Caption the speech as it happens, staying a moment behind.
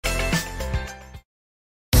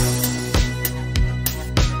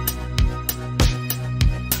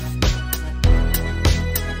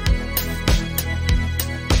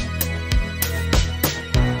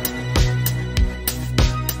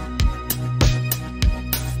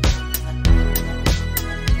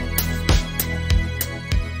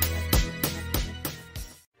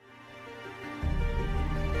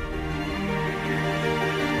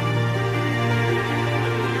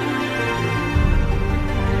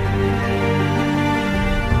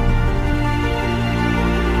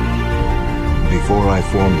Before I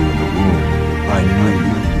formed you in the womb, I knew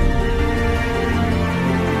you.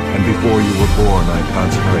 And before you were born, I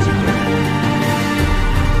consecrated you.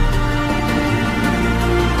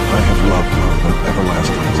 I have loved you with an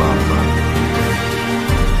everlasting love.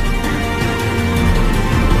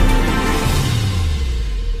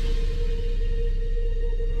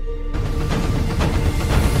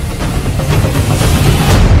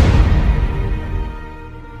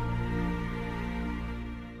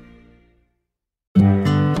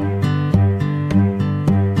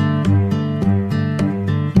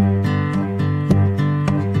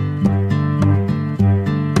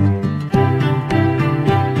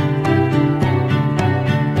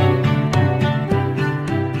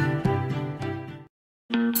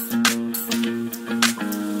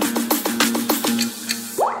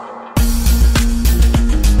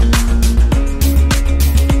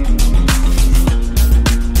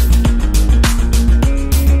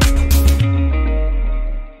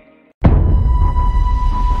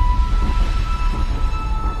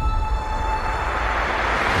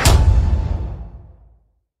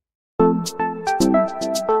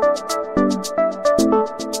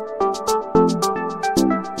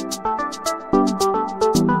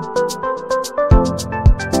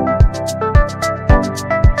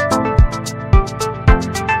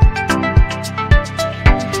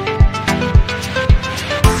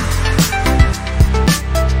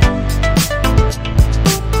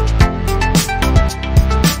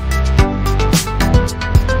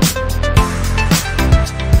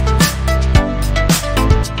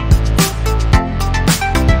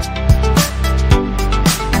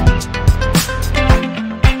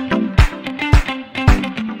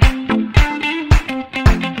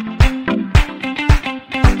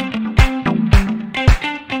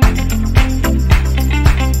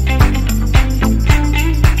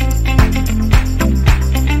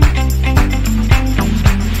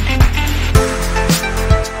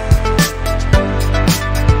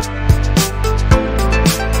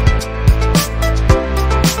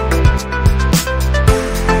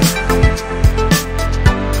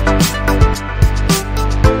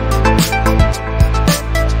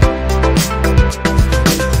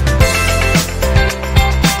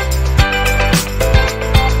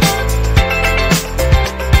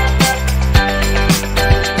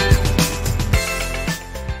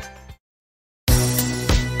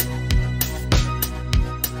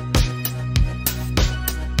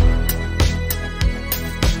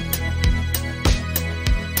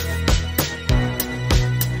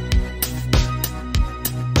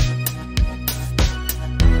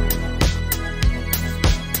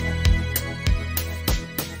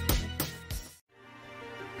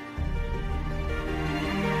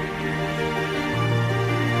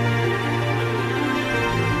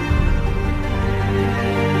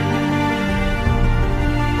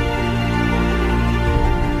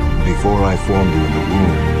 Before I formed you in the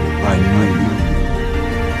womb, I knew you.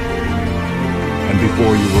 And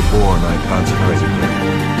before you were born, I consecrated you.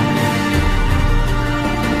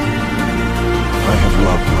 I have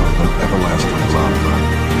loved you with an everlasting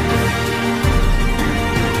love.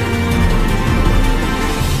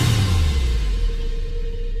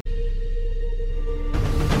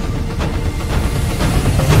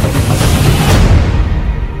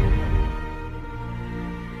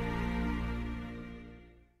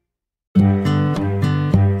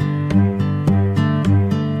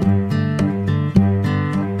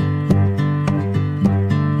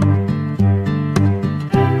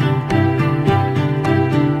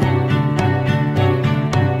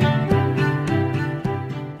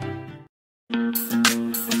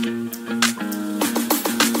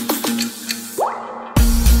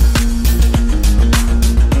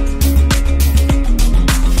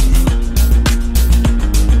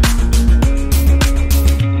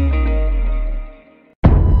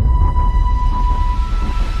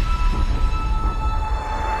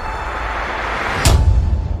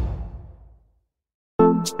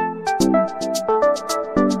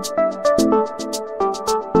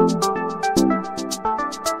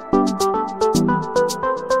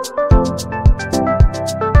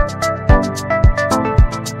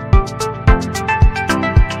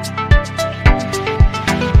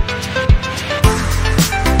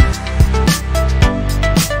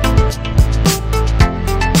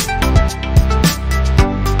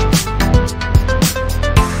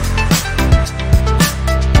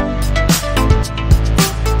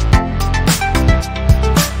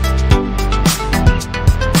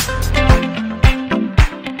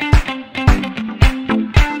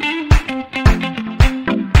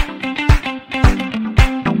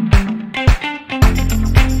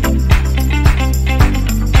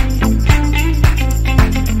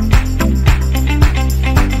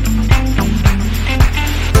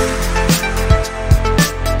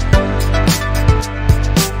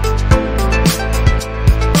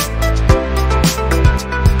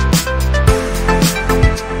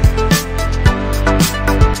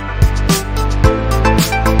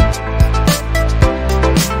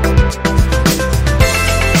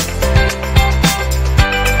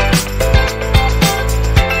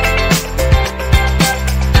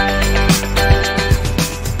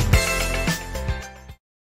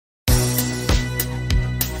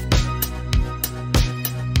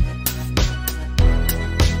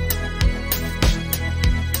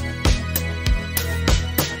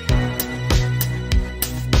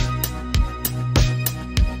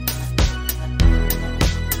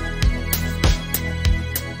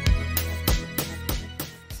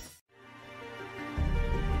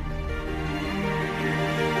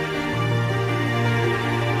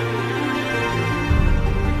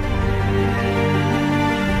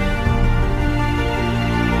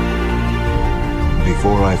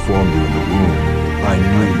 formed you in the womb, I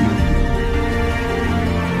knew you.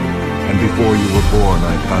 And before you were born,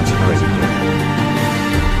 I consecrated you.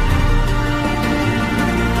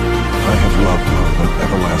 I have loved you with an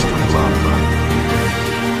everlasting love.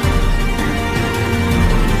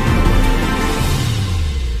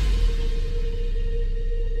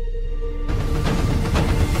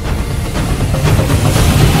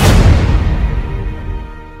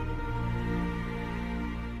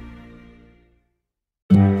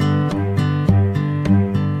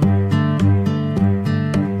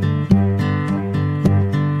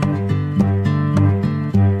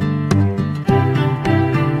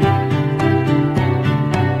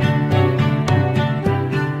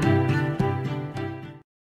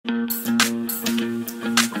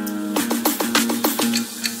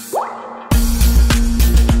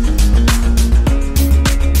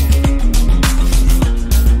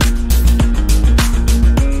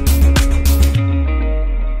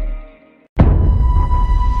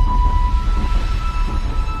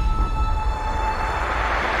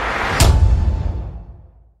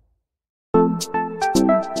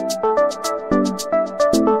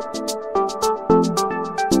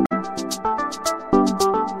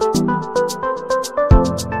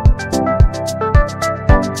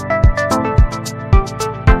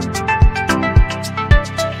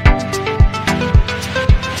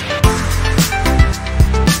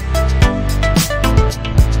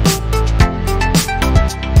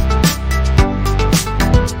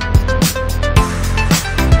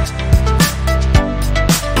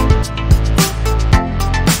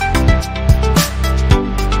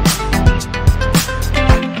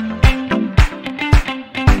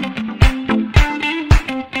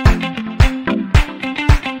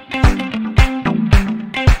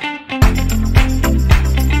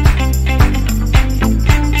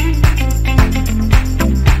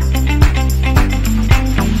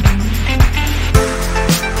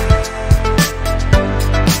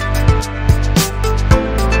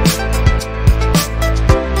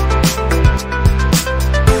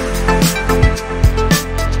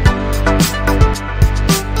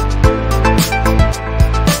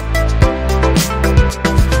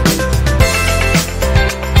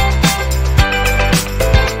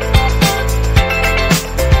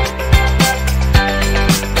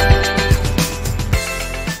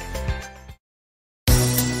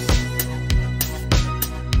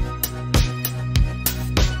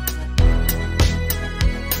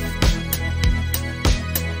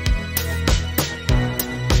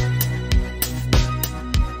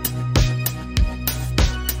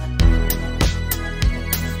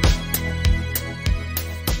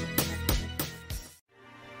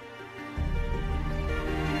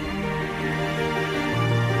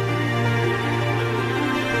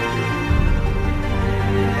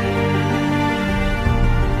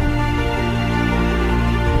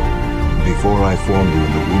 Before I formed you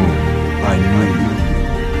in the womb, I knew you.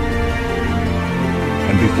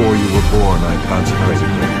 And before you were born, I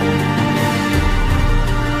consecrated you.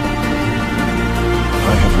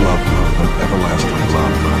 I have loved you with an everlasting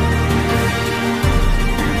love.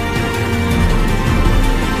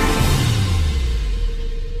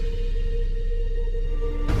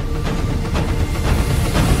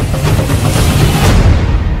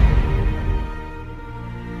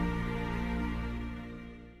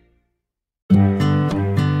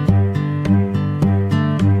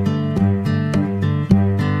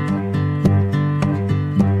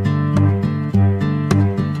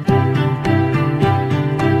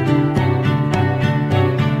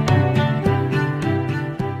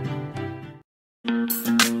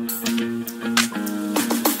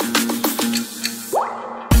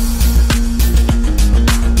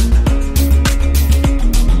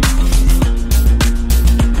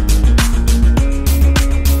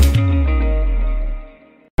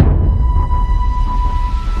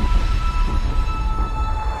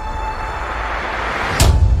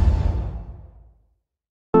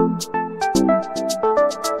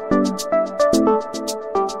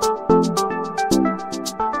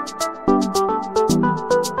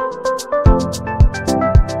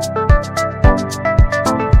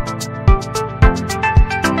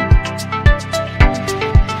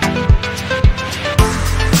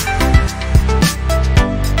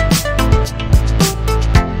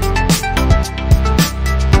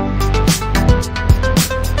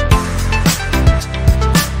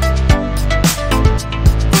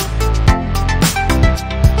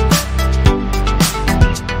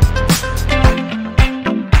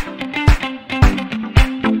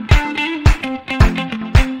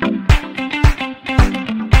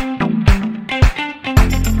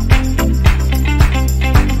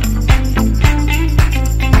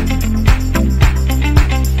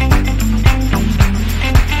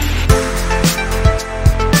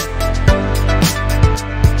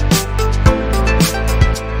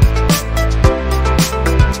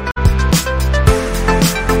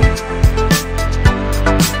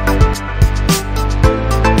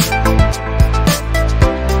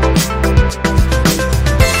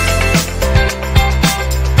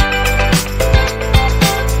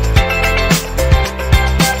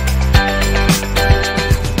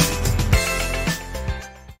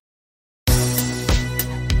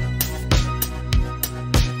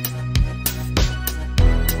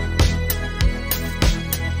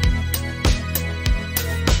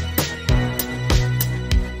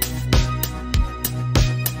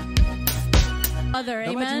 together.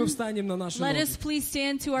 Давайте мы Amen. встанем на наши Let ноги. us please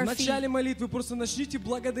stand to В our feet. начале молитвы просто начните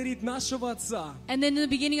благодарить нашего Отца. And then in the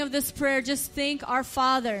beginning of this prayer, just thank our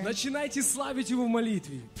Father. Начинайте славить Его в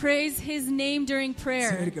молитве. Praise His name during prayer.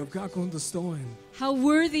 Церковь, как Он достоин. How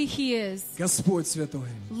worthy He is. Господь святой,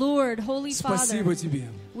 Lord, Holy спасибо Father, Тебе.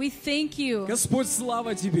 we thank you. Господь,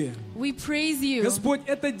 слава Тебе. We praise you. Господь,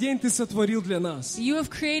 этот день Ты сотворил для нас. You have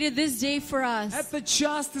created this day for us. Этот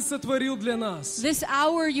час Ты сотворил для нас. This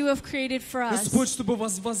hour you have created for us. Господь, чтобы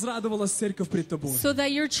возрадовалась церковь пред Тобой. So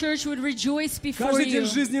that your church would rejoice before Каждый день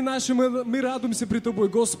you. жизни нашей мы радуемся пред Тобой,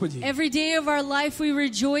 Господи. Every day of our life we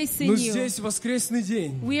rejoice Но in you. здесь воскресный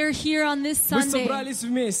день. We are here on this Мы Sunday. собрались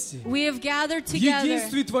вместе. We have gathered В together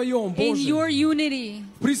единстве Твоем, in your Боже. unity,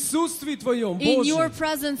 В присутствии Твоем, in your Боже.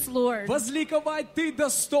 presence, Lord, Возликовать Ты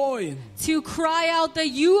достоин. to cry out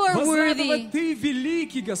that you are worthy, Возрадовать Ты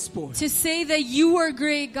великий, Господь. to say that you are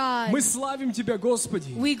great, God. Мы славим Тебя,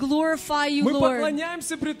 Господи. We glorify you, Мы Lord.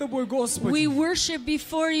 поклоняемся пред Тобой, We Господи. worship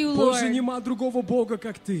before you, Боже, Lord. нема другого Бога,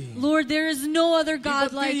 как Ты. Lord, there is no other Ибо God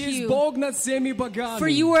Ты like есть you. Бог над всеми богами. For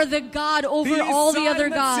you are the God over Ты all the царь other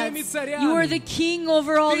над всеми gods. царями. You are the King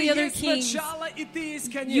over all Ты the other есть kings. начало и Ты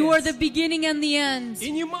есть конец. You are the beginning and the end.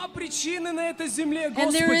 И нема причины на этой земле,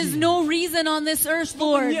 And there is Господи, no reason on this earth, чтобы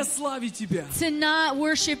Lord, не славить Тебя. to not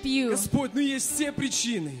worship you. Господь, ну есть все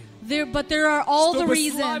причины, But there are all the чтобы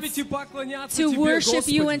reasons славить и поклоняться to Тебе, worship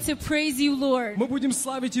you and Господи. to praise you, Lord. Мы будем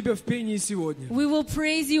славить Тебя в пении сегодня. We will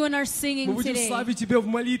praise you in our Мы singing будем today. славить Тебя в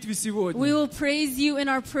молитве We сегодня. will praise you in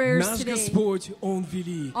our prayers Наш today. Господь, Он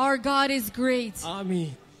велик. Our God is great.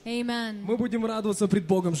 Аминь. Amen. Мы будем радоваться пред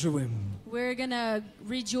Богом живым. We're going to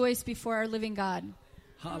rejoice before our living God.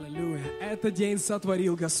 Аллилуйя. Этот день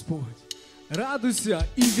сотворил Господь. Радуйся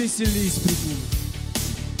и веселись пред Ним.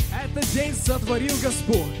 Этот день сотворил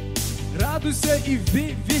Господь. Радуйся и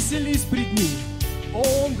веселись пред Ним.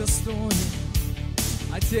 Он достоин.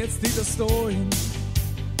 Отец, Ты достоин.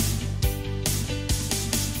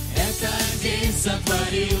 Этот день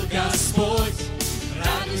сотворил Господь,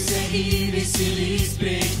 радуйся и веселись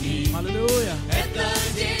пред Ним. Аллилуйя.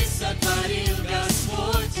 Этот день сотворил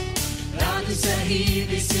Господь, радуйся и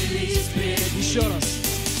веселись пред Ним. Еще раз.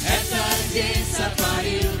 Этот день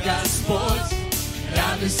сотворил Господь,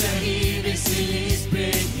 радуйся и веселись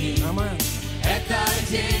пред Ним. Аминь. Этот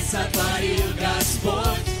день сотворил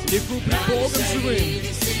Господь, Ликуй пред Богом радуйся и живым.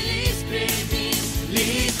 веселись пред Ним.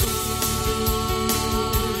 Ликуй,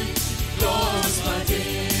 Господи.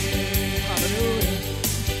 Аллилуйя.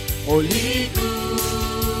 О, ликуй,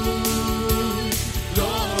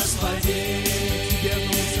 Господи, Тебе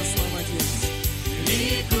одному вся слава, Отец.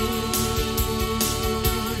 ликуй,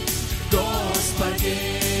 Господи,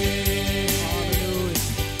 Аллилуйя.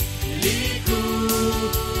 ликуй,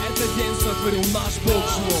 Этот день сотворил наш Бог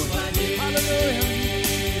живой. Аллилуйя.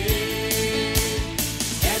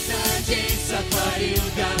 этот день сотворил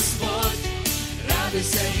Господь,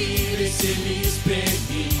 радуйся и веселись пред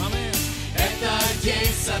Ним. Аминь. Этот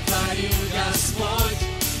день сотворил Господь,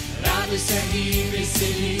 радуйся и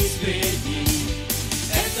веселись пред Ним.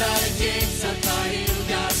 Этот день сотворил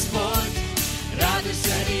Господь,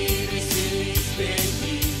 радуйся и веселись пред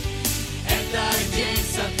Ним. Этот день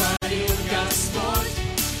сотворил Господь,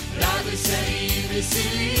 радуйся и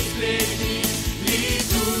веселись пред Ним.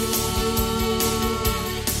 Ликуй,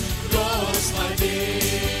 Господи,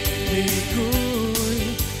 Ликуй.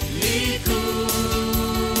 ликуй,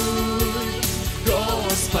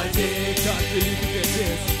 Господи, Как великий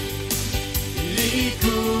Отец.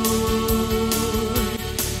 ликуй,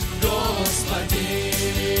 Господи,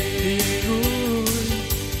 Ликуй.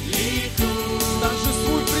 ликуй,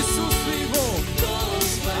 Торжествуй присутствие Его.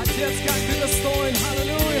 Господи. Отец, как Ты достоин.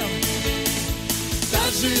 Аллилуйя.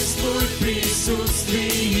 Торжествуй в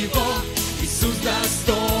присутствии Его, Иисус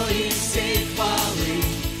достоин всей хвалы.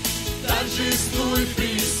 Торжествуй в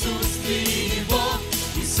присутствии Его,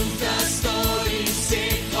 Иисус достоин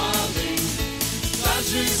всей хвалы.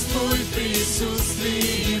 Торжествуй в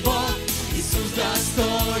присутствии Его, Иисус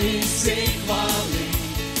достоин всей хвалы.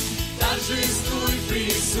 Торжествуй в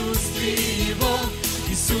присутствии Его,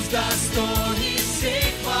 Иисус достоин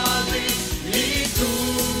всей хвалы. Ликуй,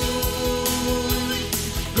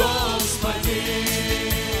 Господи,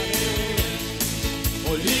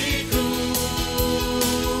 о, ликуй,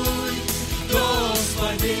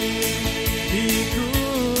 Господи,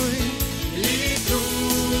 Ликуй.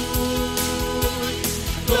 ликуй,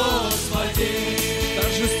 Господи,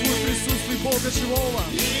 Торжествуй присутствие Бога живого.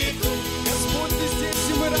 ликуй, Господь, Ты здесь,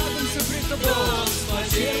 и мы радуемся пред Тобой.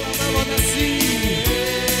 Господи. Носи.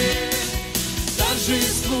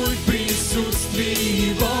 Торжествуй в присутствии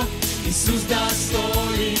Его, Иисус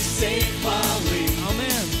достоин всей хвалы.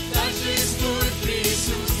 Аминь. Торжествуй в присутствии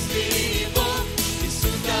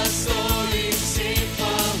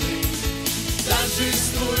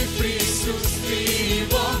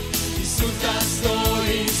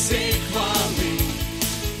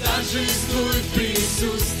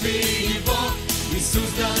Иисус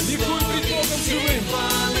достоин Ликуй пред Богом живым.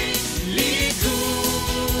 хвалы. Ликуй,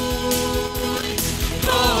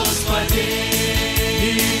 Господи,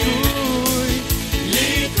 Ликуй,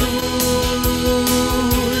 ликуй,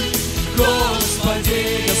 Господи,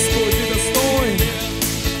 Господь, Ты достоин.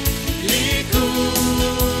 ликуй,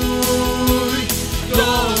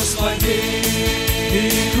 Господи,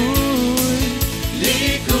 Ликуй.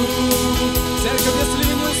 ликуй, Церковь, если вы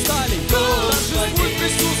не устали, торжествуй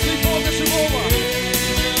присутствие Бога живого.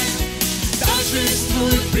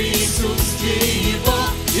 торжествуй в присутствии Его.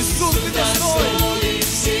 Иисус, Ты достоин. Достоин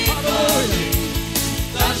всей хвалы.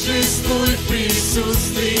 Торжествуй в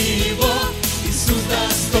присутствии Его. Иисус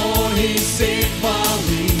достоин всей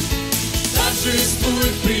хвалы. Торжествуй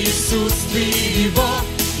в присутствии Его.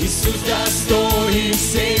 Иисус достоин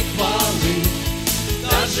всей хвалы.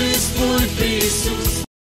 Торжествуй в присутствии.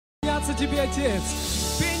 Поклоняться Тебе, Отец.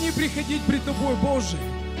 Пение приходить пред Тобой, Боже.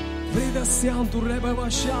 Предасян ту реба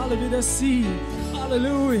вашала видаси.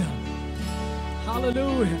 Hallelujah.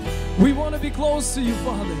 Hallelujah. We want to be close to You,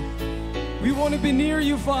 Father. We want to be near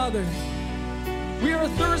You, Father. We are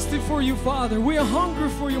thirsty for You, Father. We are hungry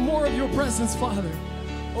for You, more of Your presence, Father.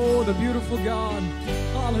 Oh, the beautiful God.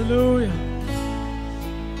 Hallelujah.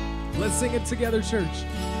 Let's sing it together, church.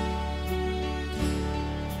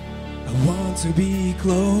 I want to be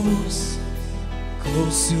close,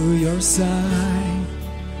 close to Your side.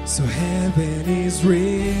 So heaven is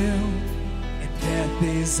real and death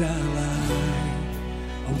is a lie.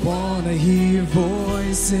 I want to hear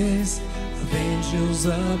voices of angels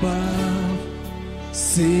above,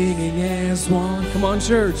 singing as one. Come on,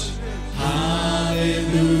 church.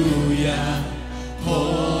 Hallelujah.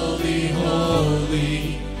 Holy,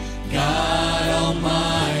 holy, God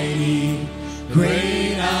Almighty,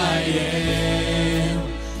 great I am.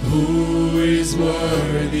 Who is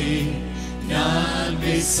worthy? None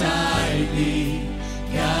beside Thee.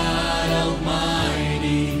 God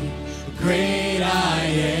Almighty, great I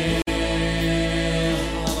am.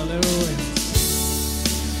 Hallelujah.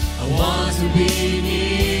 I want to be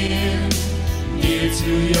near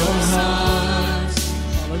to Your heart.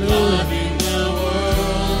 Hallelujah. Loving the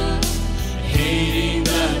world, hating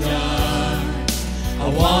the dark. I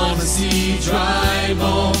want to see dry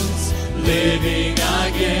bones living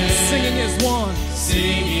again. Singing as one.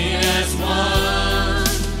 Singing as one.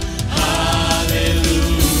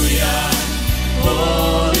 Hallelujah.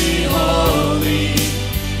 Holy, holy,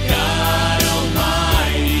 God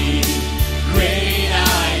Almighty, great I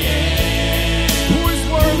am. Who is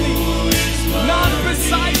worthy? Who is None worthy?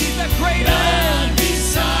 beside Thee, the great I am. None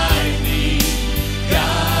beside Thee,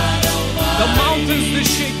 God Almighty. The mountains they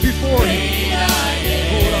shake before You. Great I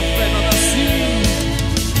am. Oh, the fen of the sea.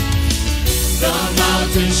 The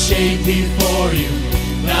mountains shake before You.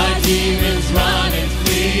 The demons run and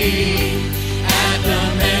flee at the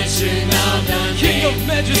mention of the King of name,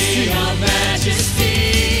 majesty. King of majesty.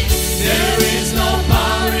 There is no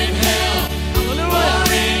power in hell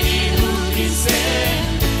or any who can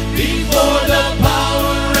stand before the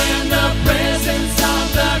power and the presence of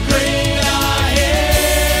the great I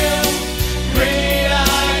am. Great I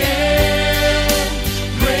am.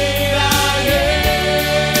 Great I am.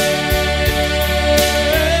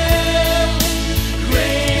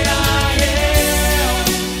 Great I am.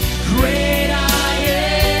 Great I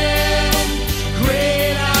am.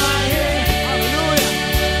 Great I am.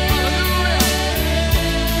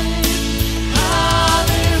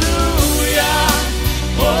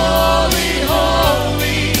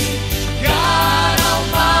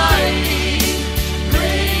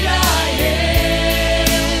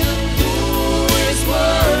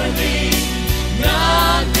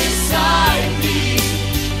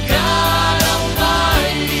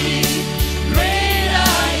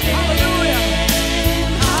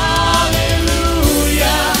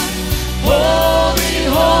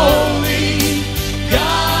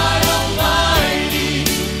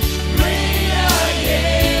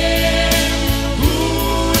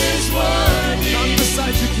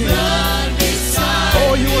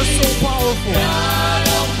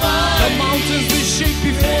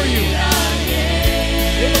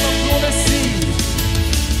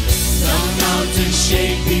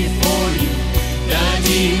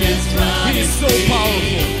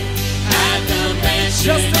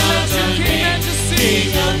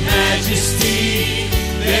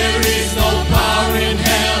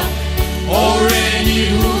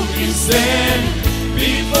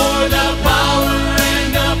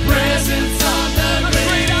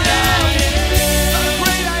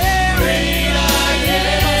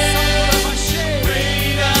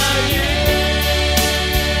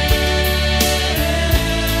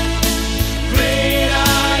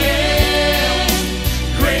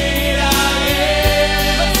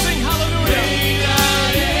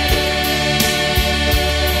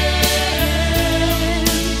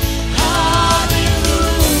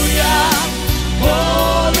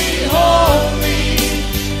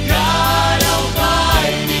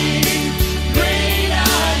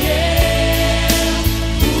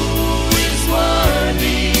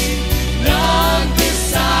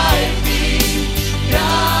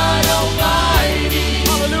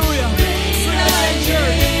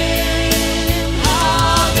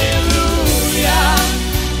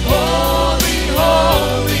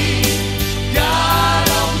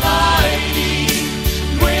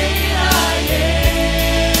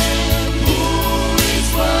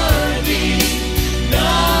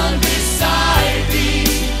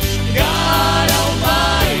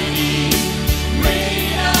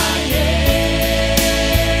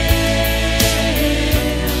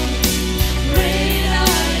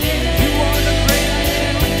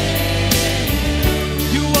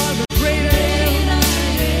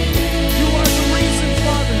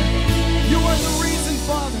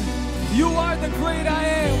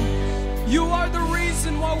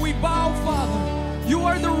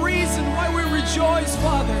 reason why we rejoice,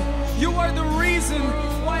 Father. You are the reason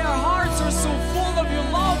why our hearts are so full of your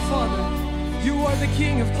love, Father. You are the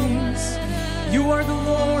King of Kings. You are the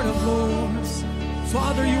Lord of Lords.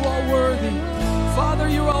 Father, you are worthy. Father,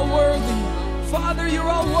 you are worthy. Father, you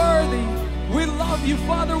are worthy. We love you,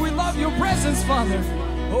 Father. We love your presence, Father.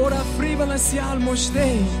 Ora frivala sialmo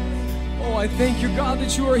shtei. Oh, I thank you, God,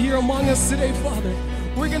 that you are here among us today, Father.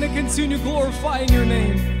 We're going to continue glorifying your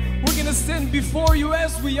name. We're going to stand before you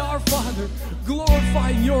as we are, Father,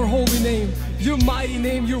 glorifying your holy name, your mighty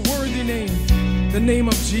name, your worthy name, the name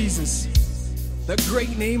of Jesus, the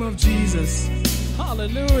great name of Jesus.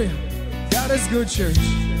 Hallelujah. God is good, church.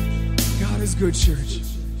 God is good, church.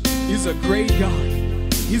 He's a great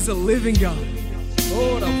God. He's a living God.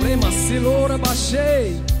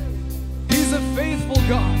 He's a faithful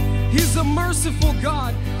God. He's a merciful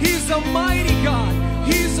God. He's a mighty God.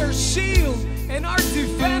 He's our shield and our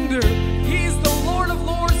defender. He's the Lord of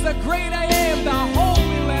Lords, the great I am, the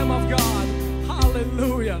holy Lamb of God.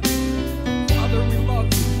 Hallelujah. Father, we love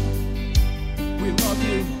you. We love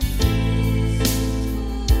you.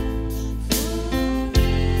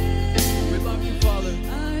 We love you, Father.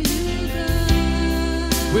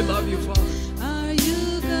 We love you, Father.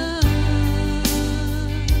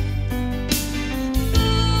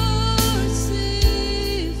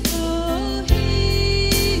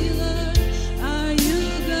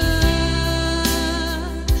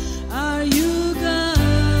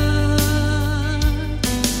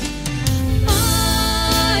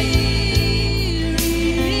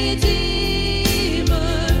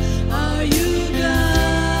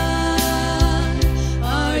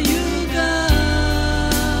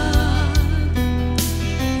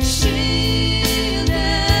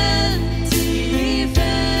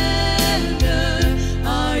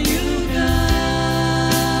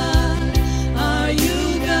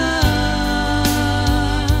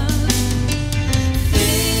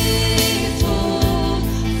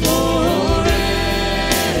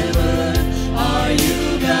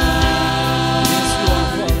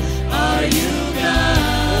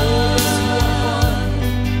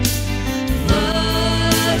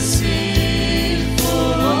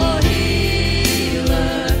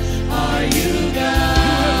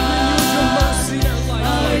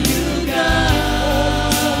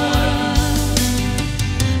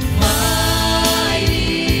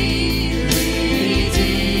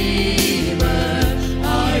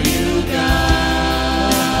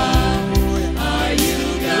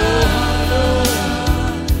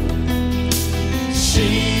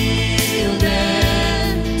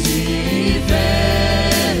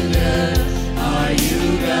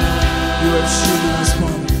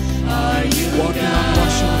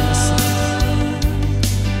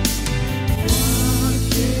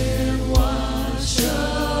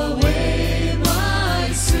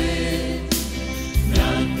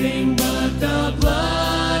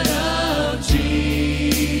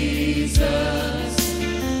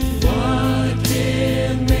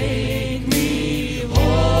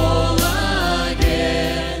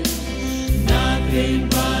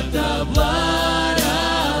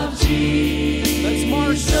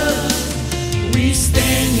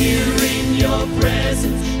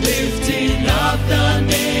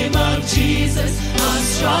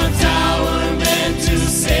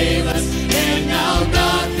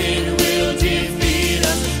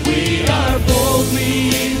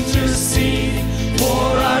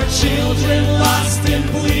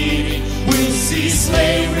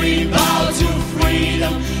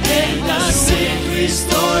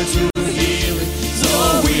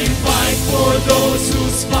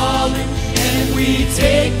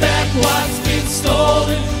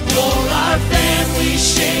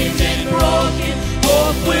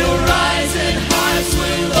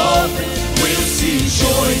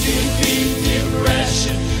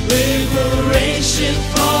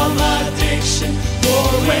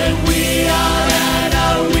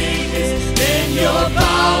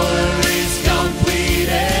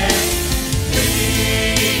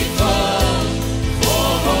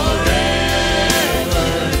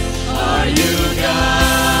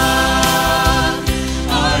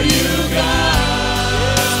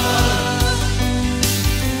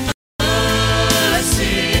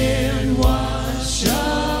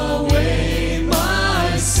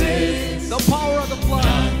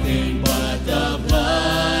 Nothing but the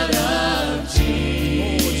blood of Jesus.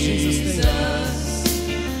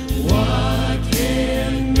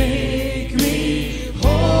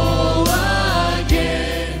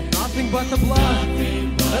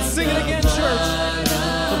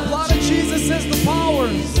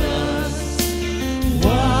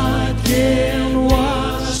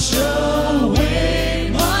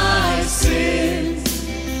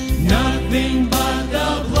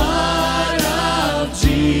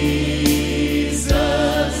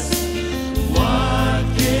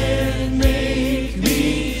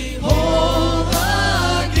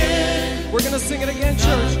 Sing it again,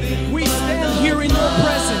 church. We stand here in your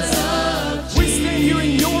presence. We stand here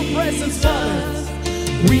in your presence, Father.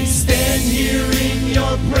 We stand here in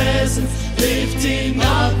your presence, lifting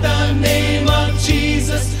up the name of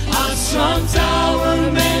Jesus, our strong tower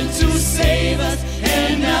meant to save us,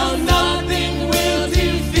 and now nothing will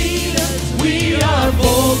defeat us. We are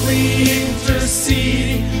boldly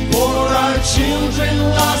interceding for our children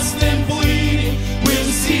lost and bleeding.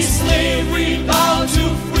 We'll see slavery bow to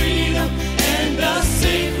freedom and the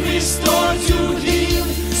sick restored to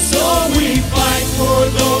healing. So we fight for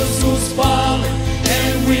those who's fallen,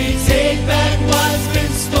 and we take back what's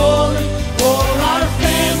been stolen. For our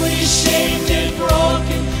family shamed and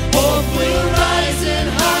broken, hope will rise and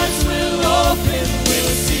hearts will open.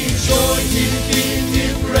 We'll see joy defeat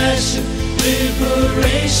depression,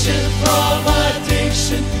 liberation from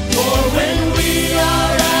addiction. For when we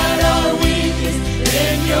are at our weakest,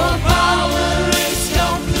 then your power is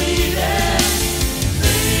completed.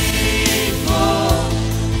 Faithful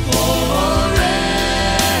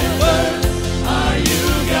forever are you,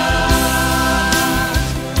 God.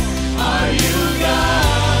 Are you,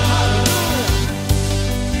 God?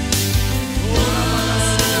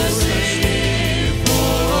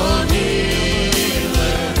 Merciful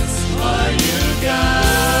healers, are you,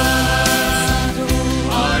 God?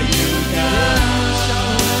 Are you, God?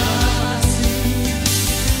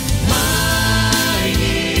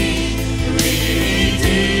 Mighty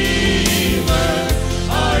Redeemer,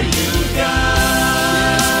 are you,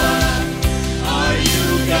 God? Are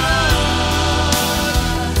you,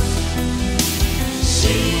 God?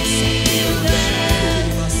 Shield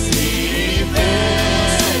and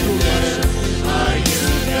defender, are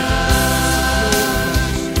you, God?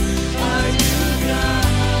 Are you, God?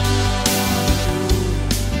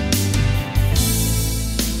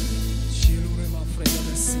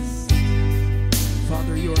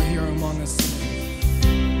 Father, you are here among us today.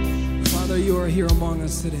 Father, you are here among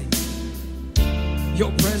us today.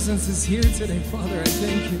 Your presence is here today, Father. I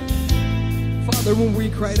thank you. Father, when we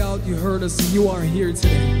cried out, you heard us, and you are here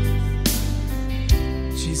today.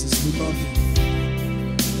 Jesus, we love you.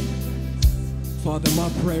 Father, my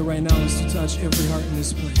prayer right now is to touch every heart in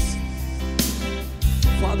this place.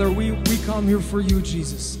 Father, we come here for you,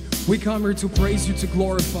 Jesus. We come here to praise you, to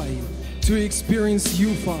glorify you, to experience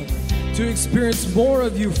you, Father, to experience more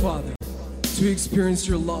of you, Father, to experience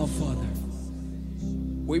your love, Father.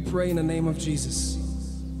 We pray in the name of Jesus.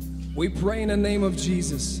 We pray in the name of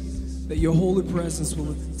Jesus that your holy presence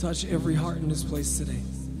will touch every heart in this place today.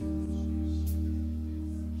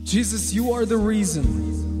 Jesus, you are the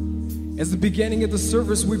reason. As the beginning of the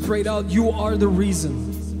service we prayed out, you are the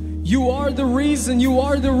reason. You are the reason. You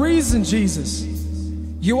are the reason, Jesus.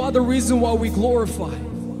 You are the reason why we glorify.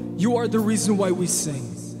 You are the reason why we sing.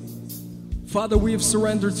 Father, we have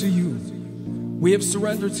surrendered to you. We have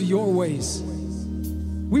surrendered to your ways.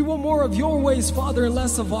 We want more of your ways, Father, and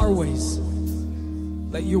less of our ways.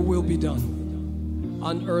 Let your will be done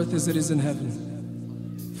on earth as it is in heaven.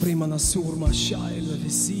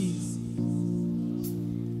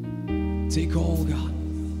 Take all, God.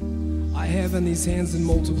 I have in these hands and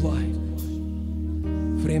multiply.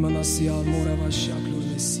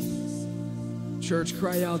 Church,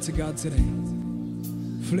 cry out to God today. We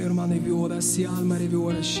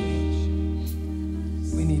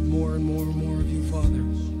need more and more and more of you, Father.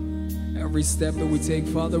 Every step that we take,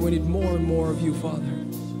 Father, we need more and more of you, Father.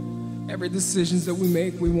 Every decisions that we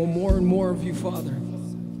make, we want more and more of you, Father.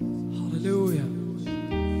 Hallelujah.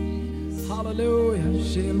 Hallelujah.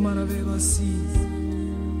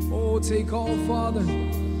 Oh, take all, Father,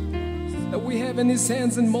 that we have in his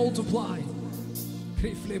hands and multiply.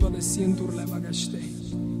 Take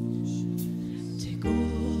all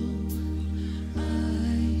I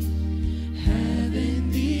have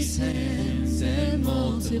in these hands and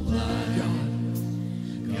multiply.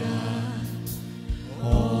 God,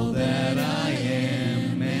 all that I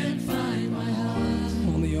am and find my heart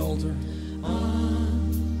On the altar.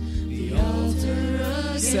 the altar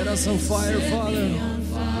again. Set us on fire, Set Father. me on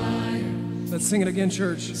fire. Let's sing it again,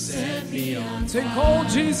 church. Set me on Take fire. hold,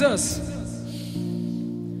 Jesus.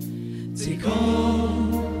 Take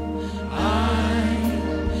all I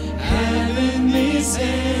have in these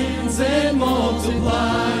hands and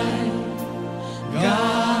multiply.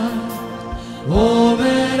 God, all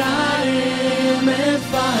that I am and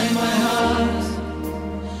find my heart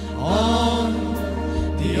on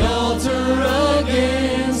the altar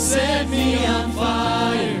again. Set me on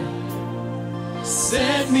fire.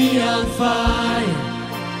 Set me on fire.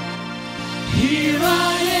 Here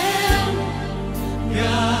I am,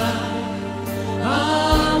 God.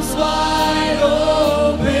 Arms wide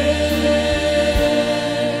open.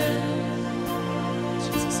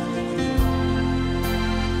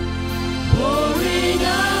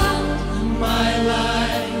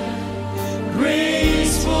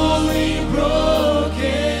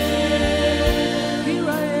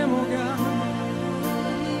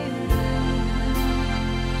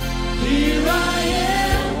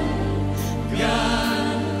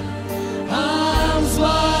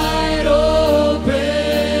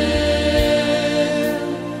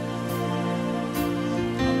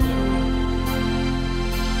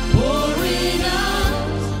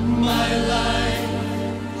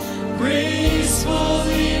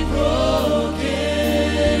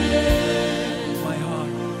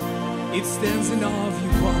 It stands in awe of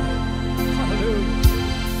you, Father. Hallelujah.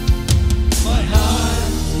 My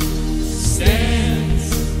heart stands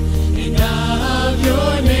in awe of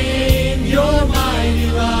your name. Your mighty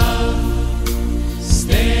love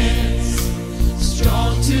stands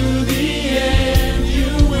strong to the end.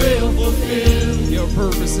 You will fulfill Your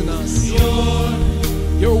purpose in us. your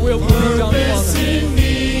Your will will be done, purpose Father. in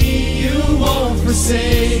me. You won't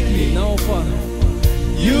forsake me. No, Father.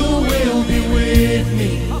 You will be with me.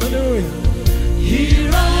 Hallelujah.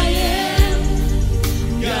 Here I am,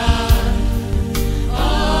 God,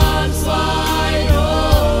 arms wide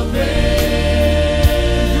open.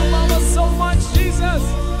 You love us so much, Jesus.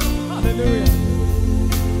 Hallelujah.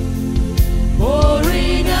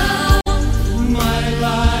 Pouring out my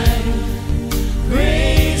life,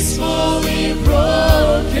 gracefully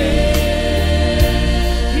broken.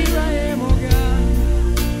 Here I am, oh God.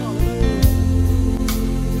 Hallelujah.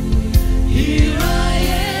 Here I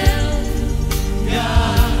am,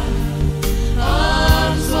 God,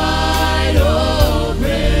 arms wide open.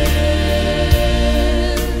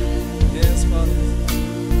 Yes, Father.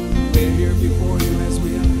 We're here before you as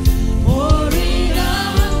we are. Pouring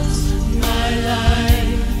out my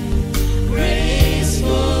life,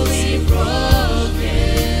 gracefully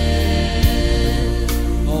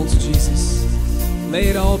broken. All to Jesus. Lay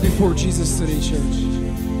it all before Jesus today, church.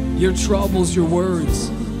 Your troubles, your worries.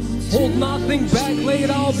 Hold nothing back. Lay it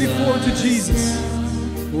all before to Jesus.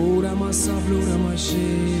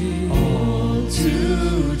 All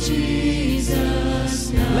to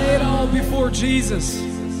Jesus now. Lay it all before Jesus.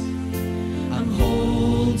 I'm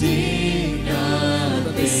holding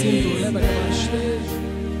nothing.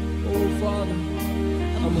 Oh, Father.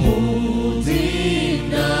 I'm holding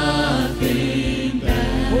nothing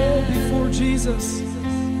back. Oh, before Jesus.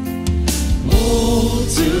 All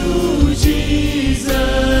to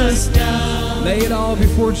Jesus now. Lay it all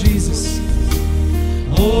before Jesus.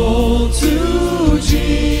 All to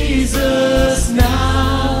Jesus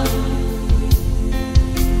now.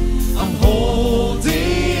 I'm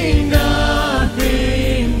holding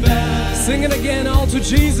nothing back. Sing it again, all to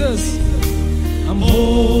Jesus. I'm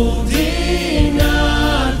holding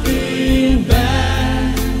nothing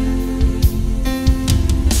back.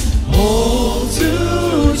 All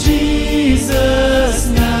to Jesus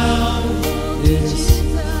now. Yes.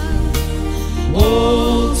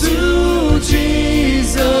 All to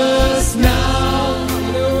Jesus now.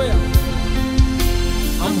 Hallelujah.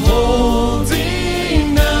 I'm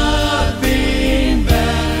holding nothing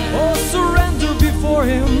back. Oh, surrender before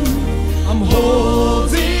Him. I'm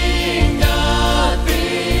holding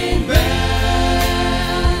nothing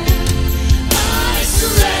back. I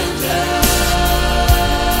surrender.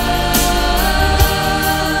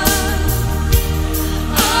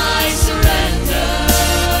 I surrender.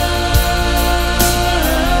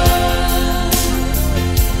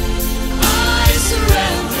 I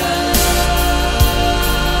surrender.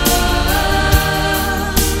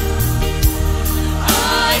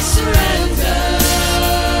 I surrender.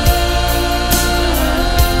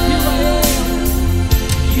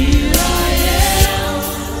 Here I am,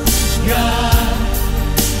 God,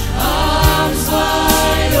 arms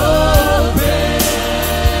wide open.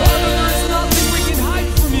 Father, there's nothing we can hide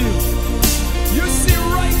from you. You see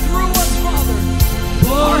right through us, Father.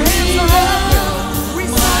 Our hands are open. We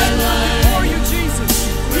stand before you, Jesus.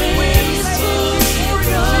 We lay before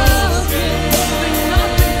you, Jesus. Holding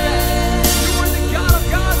nothing back. You are the God of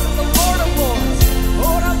gods and the Lord of lords.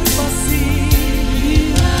 Lord, I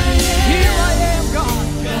Here I am, God.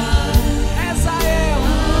 As I am.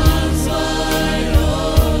 Arms wide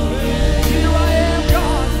open. Here I am,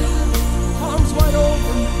 God. Arms wide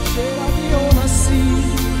open.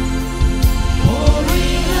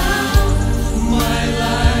 Pouring out my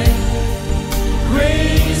life,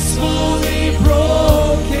 gracefully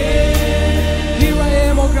broken. Here I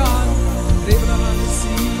am, oh God.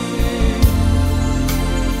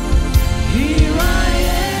 Here I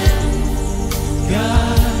am,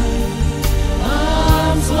 God,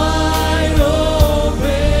 arms wide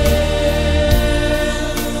open.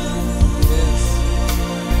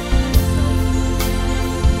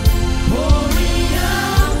 Pouring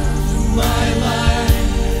out my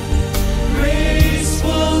life,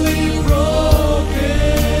 gracefully broken.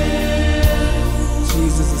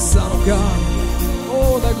 Jesus, the Son of God.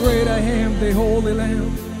 Oh, the great I am, the Holy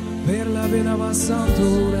Lamb. Per la vena santo,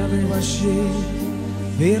 la vena she.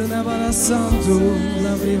 Per la vena santo,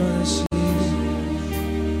 la vena she.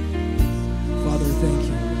 Father, thank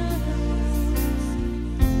you.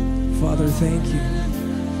 Father, thank you.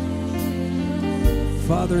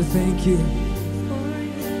 Father, thank you.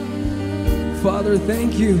 Father,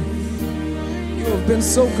 thank you. You have been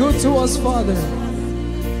so good to us, Father.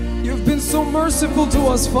 You have been so merciful to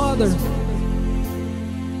us, Father.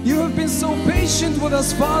 You have been so patient with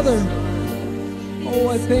us, Father. Oh,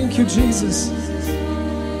 I thank you, Jesus.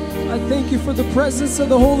 I thank you for the presence of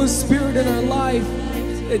the Holy Spirit in our life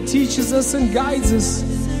that teaches us and guides us.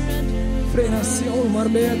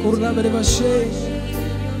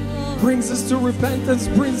 Brings us to repentance,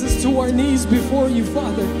 brings us to our knees before you,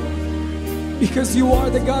 Father. Because you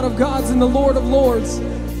are the God of gods and the Lord of lords.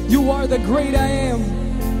 You are the great I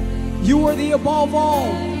am. You are the above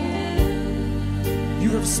all. You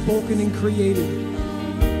have spoken and created.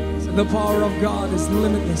 The power of God is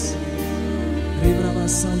limitless.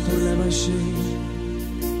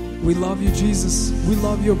 We love you, Jesus. We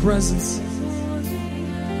love your presence.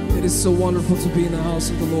 It is so wonderful to be in the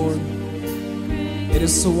house of the Lord. It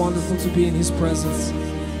is so wonderful to be in His presence,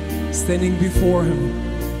 standing before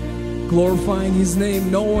Him, glorifying His name,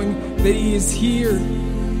 knowing that He is here,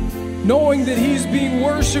 knowing that He is being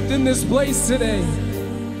worshipped in this place today.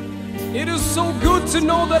 It is so good to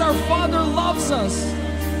know that our Father loves us.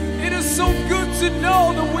 It is so good to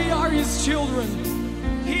know that we are His children.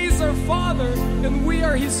 He is our Father and we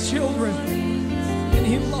are His children. And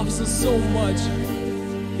He loves us so much.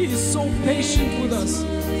 He is so patient with us.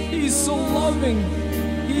 He is so loving.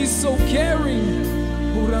 He is so caring.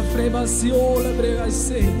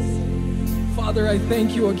 Father, I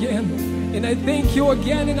thank you again. And I thank you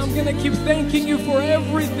again. And I'm going to keep thanking you for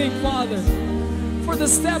everything, Father. For the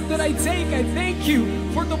step that I take, I thank you.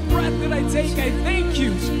 For the breath that I take, I thank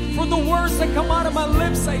you. For the words that come out of my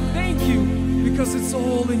lips, I thank you. Because it's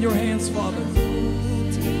all in your hands, Father.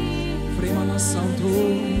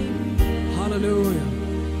 Hallelujah.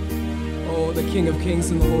 Oh, the King of Kings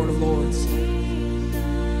and the Lord of Lords.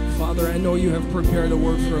 Father, I know you have prepared a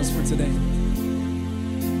word for us for today.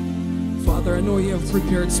 Father, I know you have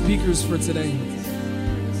prepared speakers for today.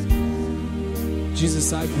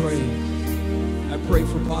 Jesus, I pray. I pray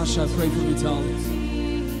for Pasha, I pray for Vitaly.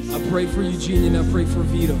 I pray for Eugene and I pray for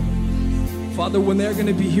Vito. Father, when they're going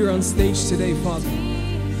to be here on stage today, Father,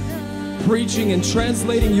 preaching and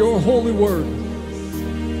translating your holy word,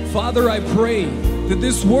 Father, I pray that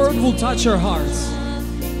this word will touch our hearts.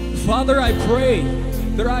 Father, I pray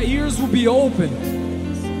that our ears will be open.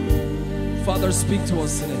 Father, speak to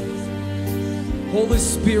us today. Holy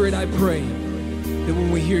Spirit, I pray that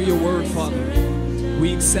when we hear your word, Father,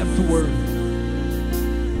 we accept the word.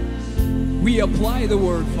 We apply the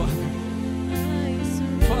word, Father.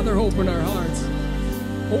 Father, open our hearts.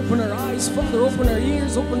 Open our eyes, Father. Open our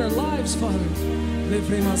ears. Open our lives, Father.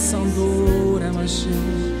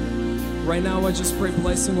 Right now, I just pray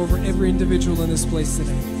blessing over every individual in this place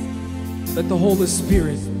today. Let the Holy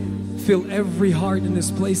Spirit fill every heart in this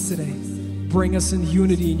place today. Bring us in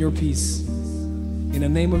unity in your peace. In the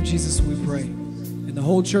name of Jesus, we pray. And the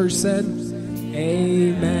whole church said,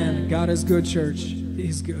 Amen. God is good, church.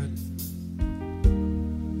 He's good.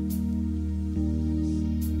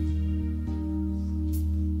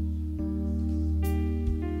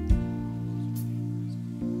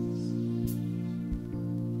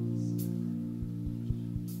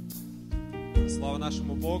 Слава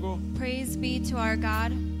нашему Богу. Praise be to our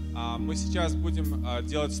God. Мы сейчас будем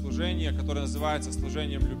делать служение, которое называется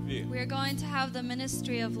служением любви. We are going to have the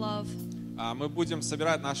ministry of love. Мы будем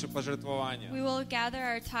собирать наши пожертвования. We will gather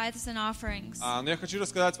our tithes and offerings. Но я хочу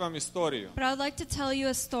рассказать вам историю, But I would like to tell you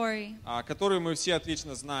a story которую мы все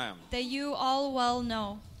отлично знаем. that you all well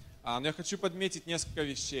know. Но я хочу подметить несколько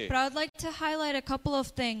вещей. But I would like to highlight a couple of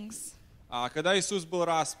things. Когда Иисус был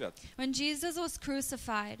распят, When Jesus was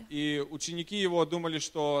crucified, и ученики Его думали,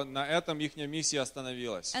 что на этом их миссия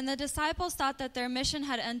остановилась. and the disciples thought that their mission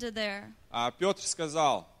had ended there, Петр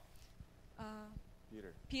сказал,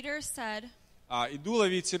 Peter said, иду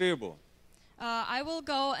ловить рыбу. I will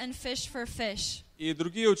go and fish for fish. И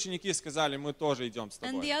другие ученики сказали, мы тоже идем с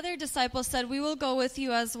And the тобой. other disciples said, we will go with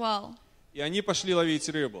you as well. И они пошли ловить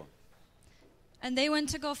рыбу. And they went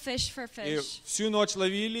to go fish for И fish. всю ночь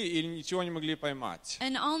ловили и ничего не могли поймать.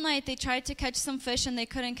 And all night they tried to catch some fish and they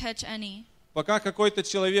couldn't catch any. Пока какой-то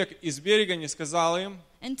человек из берега не сказал им,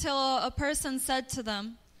 Until a person said to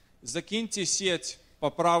them, закиньте сеть по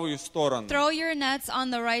правую сторону. throw your nets on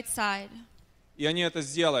the right side. И они это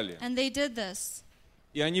сделали. And they did this.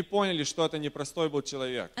 И они поняли, что это не простой был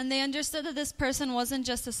человек. And they understood that this person wasn't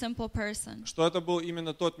just a simple person. Что это был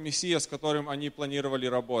именно тот Мессия, с которым они планировали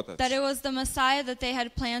работать. That it was the Messiah that they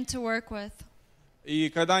had planned to work with. И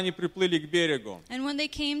когда они приплыли к берегу, And when they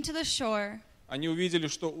came to the shore, они увидели,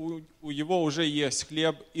 что у его уже есть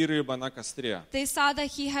хлеб и рыба на костре. They saw that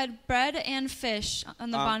he had bread and fish on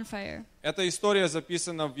the bonfire. Эта история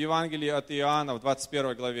записана в Евангелии от Иоанна в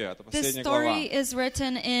 21 главе. Это This последняя глава. story is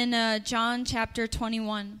written in John chapter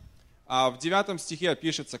 21. А в 9 стихе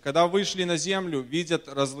пишется: «Когда вышли на землю, видят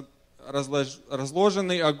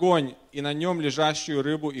разложенный огонь и на нем лежащую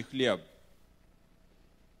рыбу и хлеб».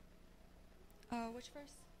 Which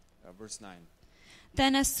verse? Verse 9.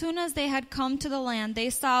 Then as soon as they had come to the land, they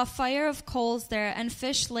saw a fire of coals there, and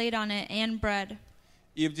fish laid on it, and bread.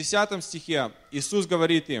 И в 10 стихе Иисус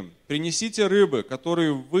говорит им: «Принесите рыбы,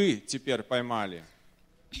 которую вы теперь поймали».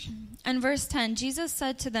 And verse 10, Jesus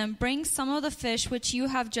said to them, "Bring some of the fish which you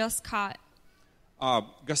have just caught."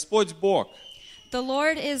 Господь Бог, The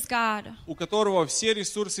Lord is God, у которого все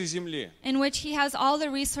ресурсы земли, in which he has all the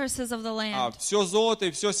resources of the land, все золото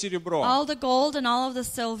и все серебро. all the gold and all of the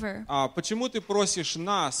silver. Почему ты просишь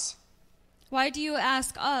нас Why do you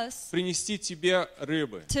ask us принести тебе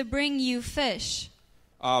рыбы? to bring you fish?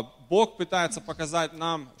 Бог пытается показать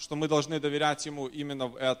нам, что мы должны доверять Ему именно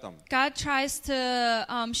в этом. God tries to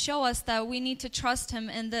show us that we need to trust him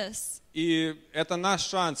in this. И это наш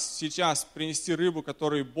шанс сейчас принести рыбу,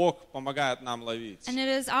 которую Бог помогает нам ловить. And it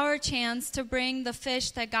is our chance to bring the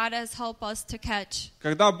fish that God has helped us to catch.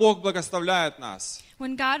 Когда Бог благословляет нас,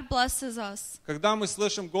 When God blesses us, когда мы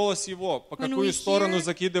слышим голос Его, по When какую we сторону hear-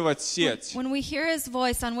 закидывать сеть, when we hear his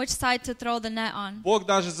voice on which side to throw the net on, Бог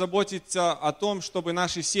даже заботится о том, чтобы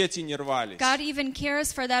наши сети не рвались, God even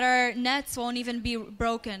cares for that our nets won't even be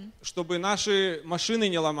broken, чтобы наши машины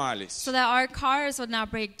не ломались, so that our cars would not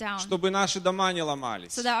break down, чтобы наши дома не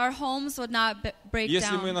ломались, so that our homes would not break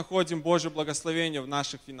если мы down. находим Божье благословение в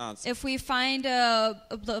наших финансах. If we find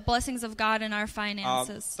the blessings of God in our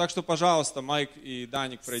finances. Так что, пожалуйста, Майк и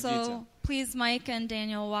Даник, пройдите. So please, Mike and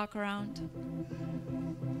Daniel, walk around.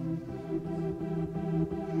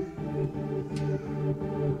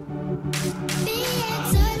 Be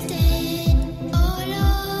exalted, O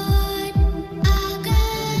Lord, our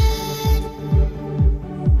God.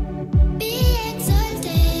 Be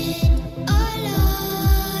exalted, O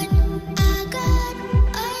Lord, our God.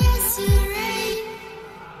 Oh yes, you reign.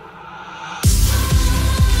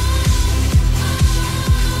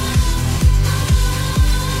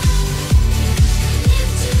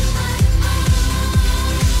 Lift you up.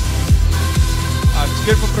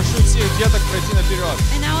 Теперь попрошу всех деток пройти наперед.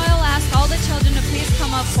 And now I will ask all the children to please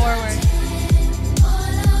come up forward.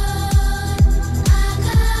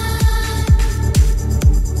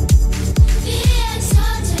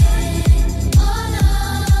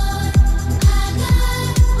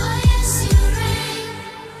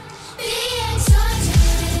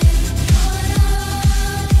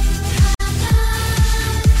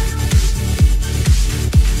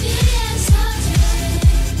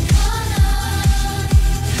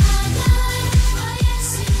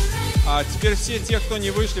 Теперь все те, кто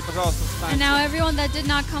не вышли, пожалуйста, And now встаньте. everyone that did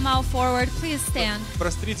not come out forward, please stand.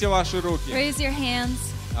 Прострите ваши руки. Raise your hands.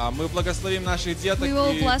 Мы благословим наших деток We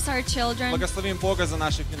will и bless our children благословим Бога за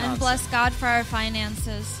наши and финансы. bless God for our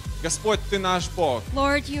finances. Господь, Ты наш Бог,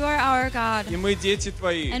 Lord, you are our God, и мы дети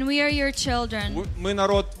Твои. and we are your children. Мы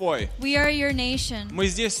народ Твой. We are your nation. Мы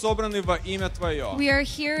здесь собраны во имя Твое. We are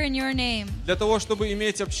here in your name Для того, чтобы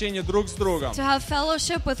иметь общение друг с другом. to have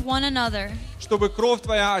fellowship with one another, Чтобы кровь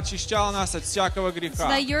Твоя очищала нас от всякого so греха.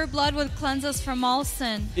 that your blood would cleanse us from all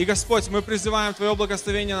sin. И, Господь, мы призываем Твое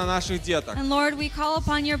благословение на наших деток. And Lord, we call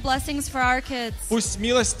upon your blessings for our kids. Пусть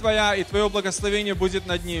милость Твоя и Твое благословение будет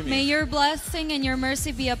над May ними. your blessing and your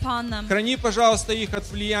mercy be upon them. Храни, пожалуйста, их от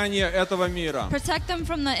влияния этого мира. Protect them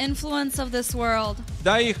from the influence of this world.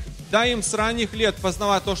 Дай им с ранних лет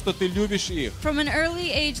познавать то, что Ты любишь их, From an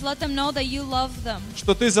early age, let them know that you love them,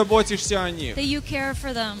 что Ты заботишься о них. that you care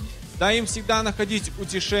for them. Дай им всегда находить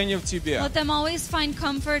утешение в Тебе. Let them always find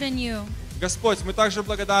comfort in you. Господь, мы также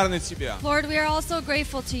благодарны Тебе, Lord, we are also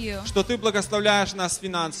grateful to you что Ты благословляешь нас that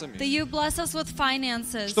финансами, you bless us with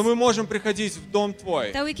finances, что мы можем приходить в Дом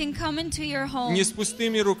Твой that we can come into your home не с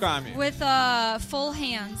пустыми руками. with full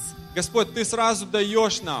hands. Господь, Ты сразу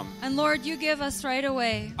даешь нам, And Lord, you give us right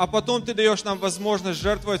away. а потом Ты даешь нам возможность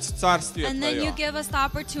жертвовать в Царствие And then you Твое. give us the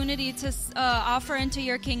opportunity to offer into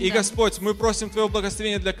your И, kingdom. Господь, мы просим Твое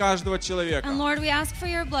благословение для каждого человека, And Lord, we ask for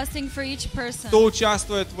your blessing for each person кто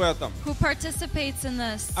участвует в этом. who participates in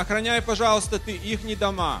this. Охраняй, пожалуйста, Ты ихние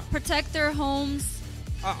дома. Protect their homes,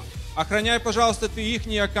 Охраняй, пожалуйста, Ты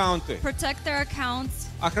ихние аккаунты. protect their accounts,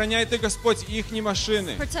 Охраняй Ты, Господь, ихние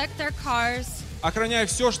машины. protect their cars. Охраняй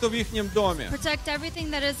все, что в ихнем доме. Protect everything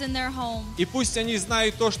that is in their home. И пусть они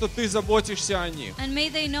знают то, что Ты заботишься о них. And may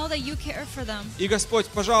they know that you care for them. И, Господь,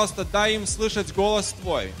 пожалуйста, дай им слышать голос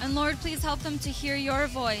Твой. And Lord, please help them to hear your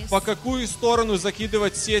voice. По какую сторону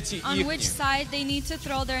закидывать сети On which их. side they need to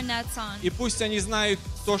throw their nets on. И пусть они знают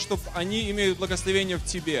то, что они имеют благословение в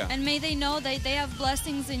Тебе. And may they know that they have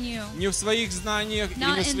blessings in you. Не в своих знаниях и не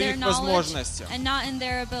Not в in their своих knowledge возможностях. and not in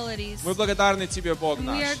their abilities. Мы благодарны Тебе, Бог And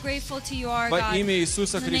we are наш. grateful to you, our Во God. имя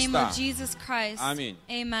Иисуса In the name Христа. of Jesus Christ. Аминь.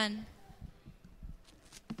 Amen.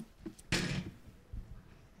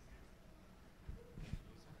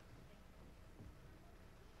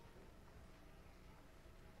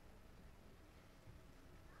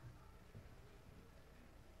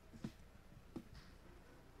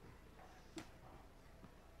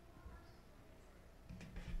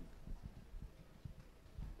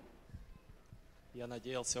 Я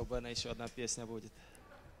надеялся, у Бена еще одна песня будет.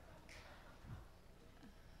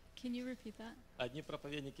 Can you repeat that? Одни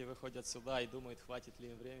проповедники выходят сюда и думают, хватит ли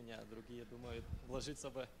им времени, а другие думают, вложиться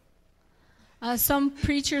бы. Some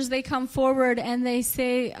preachers, they come forward and they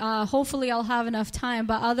say, hopefully I'll have enough time.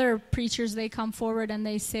 But other preachers, they come forward and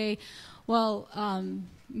they say, well,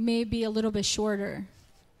 maybe a little bit shorter.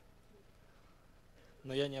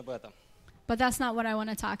 Но я не об этом. But that's not what I want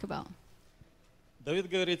to talk about. Давид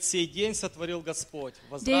говорит, сей день сотворил Господь,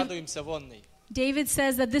 возрадуемся в онный. David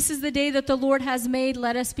says that this is the day that the Lord has made.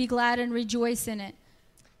 Let us be glad and rejoice in it.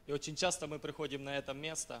 И очень часто мы приходим на это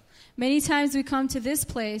место, Many times we come to this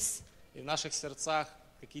place. и в наших сердцах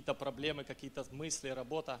какие-то проблемы, какие-то мысли,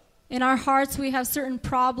 работа. In our hearts, we have certain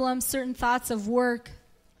problems, certain thoughts of work.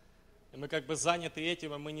 И мы как бы заняты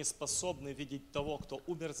этим, и мы не способны видеть того, кто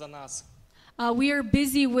умер за нас. We are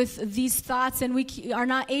busy with these thoughts and we are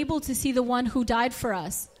not able to see the one who died for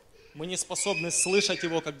us. Мы не способны слышать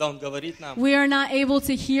Его, когда Он говорит нам. We are not able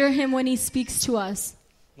to hear him when he speaks to us.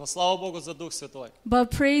 Но слава Богу за Дух Святой,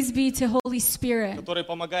 But praise be to Holy Spirit который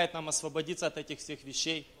помогает нам освободиться от этих всех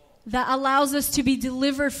вещей, that allows us to be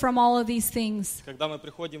delivered from all of these things когда мы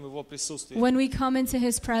приходим в Его присутствие. when we come into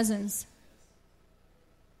his presence.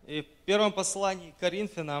 И в первом послании к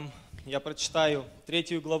Коринфянам я прочитаю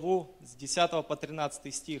 3 главу с 10 по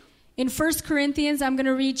 13 стих. In 1 Corinthians, I'm going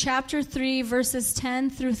to read chapter 3, verses 10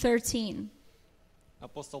 through 13.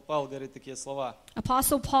 Апостол Павел говорит такие слова.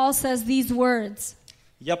 Apostle Paul says these words.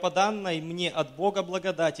 «Я по данной мне от Бога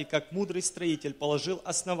благодати, как мудрый строитель, положил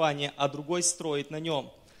основание, а другой строит на нем.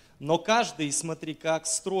 Но каждый, смотри, как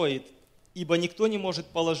строит, ибо никто не может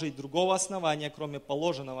положить другого основания, кроме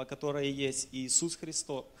положенного, которое есть Иисус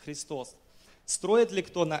Христос. Строит ли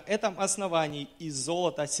кто на этом основании из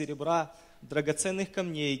золота, серебра, драгоценных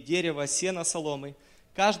камней, дерева, сена, соломы?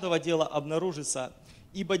 Каждого дела обнаружится,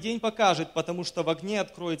 ибо день покажет, потому что в огне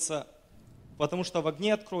откроется,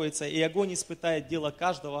 и огонь испытает дело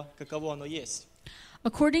каждого, каково оно есть».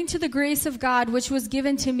 According to the grace of God, which was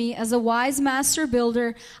given to me as a wise master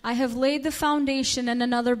builder, I have laid the foundation and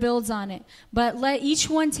another builds on it. But let each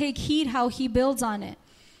one take heed how he builds on it.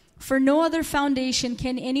 For no other foundation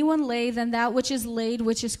can anyone lay than that which is laid,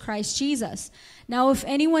 which is Christ Jesus. Now if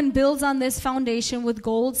anyone builds on this foundation with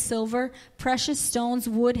gold, silver, precious stones,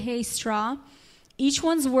 wood, hay, straw, each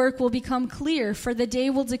one's work will become clear, for the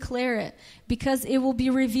day will declare it, because it will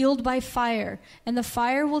be revealed by fire, and the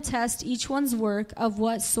fire will test each one's work of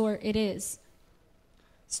what sort it is.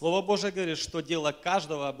 Слово Божие говорит, что дело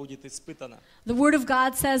каждого будет испытано. The Word of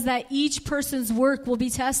God says that each person's work will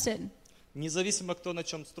be tested, Независимо, кто на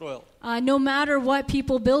чем строил. no matter what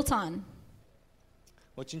people built on.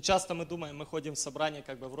 Очень часто мы думаем, мы ходим в собрание,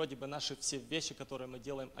 как бы вроде бы наши все вещи, которые мы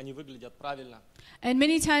делаем, они выглядят правильно. And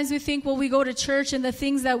many times we think, well, we go to church and the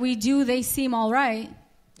things that we do, they seem all right.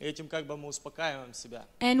 И этим как бы мы успокаиваем себя.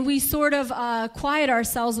 And we sort of quiet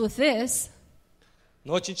ourselves with this.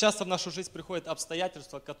 Но очень часто в нашу жизнь приходят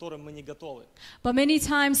обстоятельства, к которым мы не готовы. But many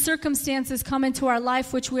times circumstances come into our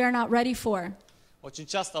life which we are not ready for. Очень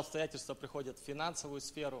часто обстоятельства приходят в финансовую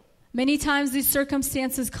сферу, Many times these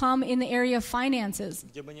circumstances come in the area of finances,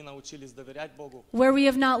 где мы не научились доверять Богу. where we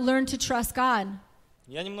have not learned to trust God.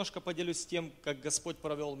 Я немножко поделюсь тем, как Господь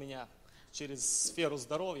провел меня через сферу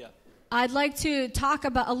здоровья. I'd like to talk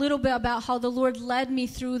about a little bit about how the Lord led me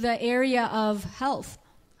through the area of health.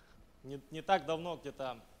 Не так давно,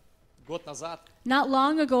 где-то год назад, Not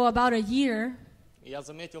long ago, about a year, я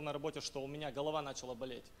заметил на работе, что у меня голова начала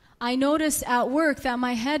болеть. I noticed at work that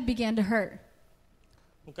my head began to hurt.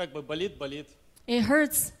 Ну, как бы болит, It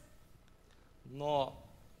hurts, но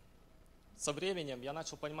со временем я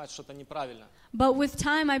начал понимать, что это неправильно. but with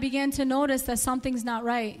time I began to notice that something's not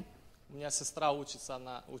right. У меня сестра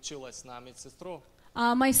училась на медсестру.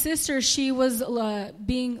 My sister, she was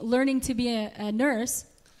learning to be a nurse,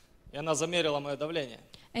 и она замерила мое давление.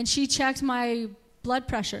 and she checked my blood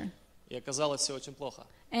pressure. И оказалось все очень плохо.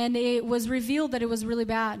 And it was revealed that it was really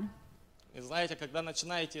bad. И знаете, когда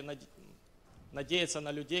начинаете надеяться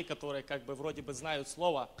на людей, которые как бы вроде бы знают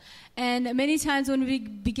слово, And many times when we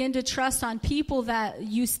begin to trust on people that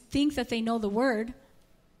you think that they know the word,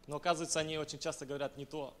 но оказывается, они очень часто говорят не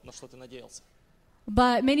то, на что ты надеялся.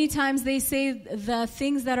 but many times they say the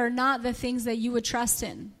things that are not the things that you would trust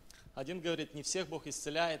in. Один говорит, не всех Бог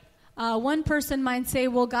исцеляет. One person might say,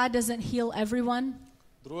 well, God doesn't heal everyone.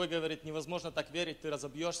 Другой говорит, невозможно так верить, ты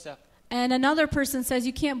разобьешься. And another person says,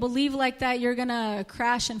 you can't believe like that, you're going to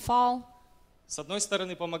crash and fall. С одной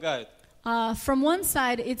стороны помогают, From one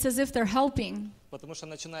side, it's as if they're helping, потому что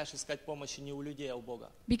начинаешь искать помощи не у людей, а у Бога.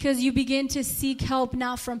 because you begin to seek help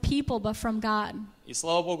not from people, but from God. И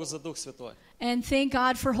слава Богу за Дух Святой, And thank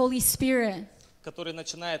God for Holy Spirit который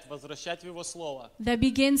начинает возвращать в Его Слово, that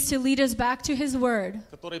begins to lead us back to His Word,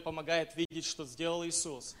 который помогает видеть, что сделал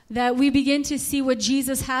Иисус, that we begin to see what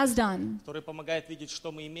Jesus has done, который помогает видеть,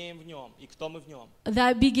 что мы имеем в Нем и кто мы в Нем.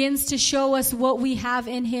 that begins to show us what we have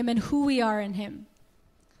in Him and who we are in Him.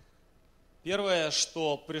 Первое,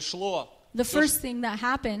 что пришло, The first thing that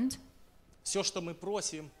happened, все, что мы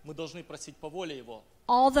просим, мы должны просить по воле Его.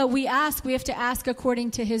 all that we have to ask according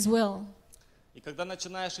to His will. И когда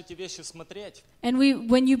начинаешь эти вещи смотреть, And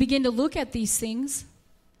when you begin to look at these things,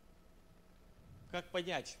 как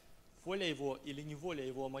понять, воля Его или не воля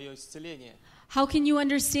Его, мое исцеление? how can you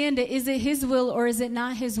understand it? Is it His will or is it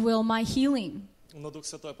not His will, my healing? Но Дух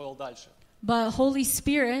Святой повел дальше. But Holy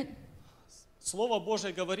Spirit, Слово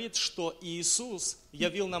Божие говорит, что Иисус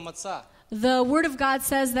явил нам Отца. the Word of God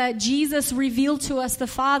says that Jesus revealed to us the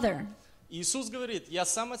Father. Иисус говорит, я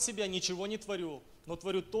сам от себя ничего не творю, но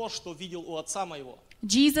творю то, что видел у Отца моего.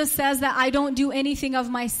 Jesus says that I don't do anything of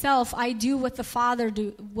myself. I do what the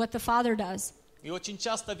Father does. И очень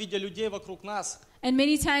часто, видя людей вокруг нас, And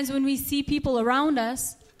many times when we see people around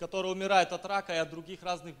us которые умирают от рака и от других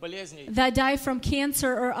разных болезней, that die from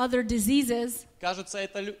cancer or other diseases, кажется,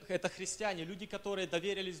 это христиане, люди, которые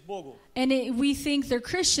доверились Богу. and we think they're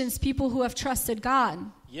Christians, people who have trusted God.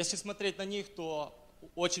 Если смотреть на них, то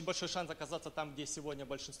очень большой шанс оказаться там, где сегодня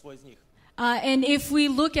большинство из них. And if we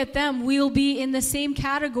look at them, we'll be in the same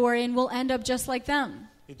category and we'll end up just like them.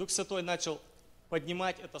 И Дух Святой начал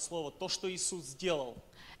поднимать это слово, то, что Иисус сделал.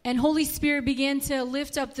 And Holy Spirit began to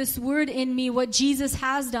lift up this word in me, what Jesus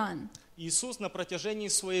has done. Иисус на протяжении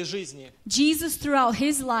своей жизни, Jesus, throughout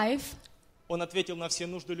His life, Он ответил на все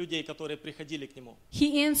нужды людей, которые приходили к Нему.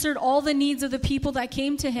 He answered all the needs of the people that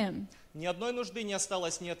came to Him. Ни одной нужды не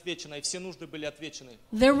осталось неотвеченной, все нужды были отвечены.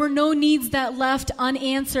 There were no needs that left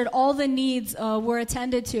unanswered. All the needs were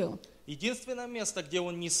attended to. Единственное место, где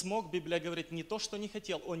Он не смог, Библия говорит, не то, что не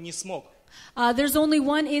хотел, Он не смог. There's only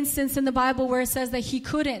one instance in the Bible where it says that He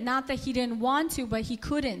couldn't. Not that He didn't want to, but He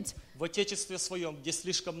couldn't. В Отечестве Своем, где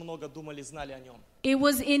слишком много думали, знали о Нем. It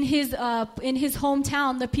was in His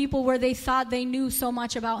hometown, the people where they thought they knew so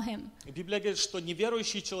much about Him. И Библия говорит, что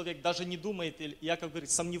неверующий человек даже не думает, или Яков говорит,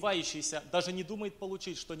 сомневающийся, даже не думает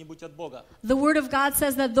получить что-нибудь от Бога. The Word of God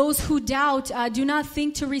says that those who doubt do not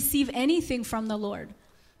think to receive anything from the Lord.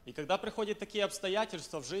 И когда приходят такие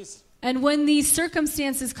обстоятельства в жизнь, And when these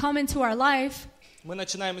circumstances come into our life, мы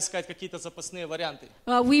начинаем искать какие-то запасные варианты.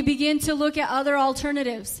 we begin to look at other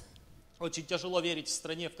alternatives. Очень тяжело верить в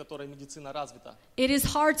стране, в которой медицина развита. It is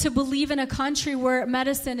hard to believe in a country where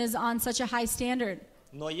medicine is on such a high standard.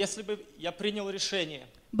 Но если бы я принял решение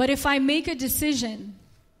But if I make a decision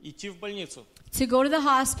идти в больницу, to go to the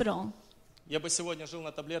hospital, я бы сегодня жил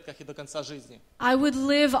на таблетках и до конца жизни. I would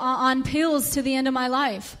live on pills to the end of my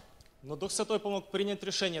life. Но Дух Святой помог принять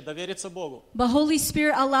решение, довериться Богу. But Holy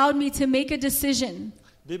Spirit allowed me to make a decision.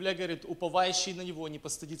 Библия говорит, уповающий на Него не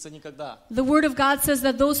постыдится никогда. The Word of God says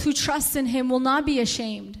that those who trust in Him will not be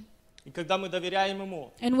ashamed. И когда мы доверяем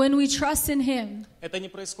Ему, And when we trust in Him, это не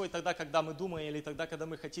происходит тогда, когда мы думаем, или тогда, когда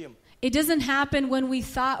мы хотим. it doesn't happen when we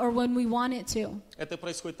thought or when we want it to. Это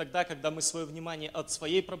происходит тогда, когда мы свое внимание от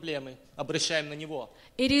своей проблемы обращаем на Него.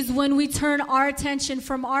 It is when we turn our attention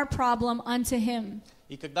from our problem unto Him.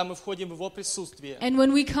 И когда мы входим в Его присутствие, And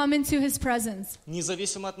when we come into His presence,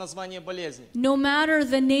 независимо от названия болезни, no matter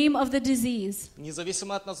the name of the disease,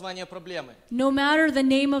 независимо от названия проблемы, no matter the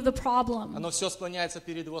name of the problem, оно все склоняется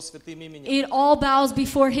перед Его святым именем. it all bows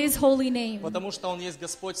before His holy name. Потому что Он есть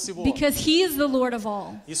Господь всего. Because He is the Lord of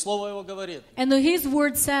all. И Слово Его говорит, And His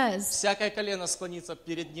word says, всякое колено склонится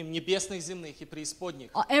перед Ним, небесных, земных и преисподних.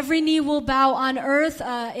 every knee will bow on earth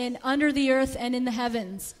and under the earth and in the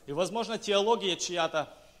heavens. И, возможно, теология чья-то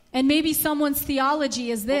And maybe someone's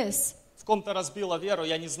theology is this. в ком-то разбила веру,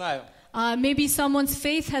 я не знаю. Maybe someone's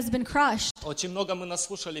faith has been crushed. Очень много мы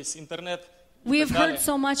наслушались, интернет We и have так heard далее.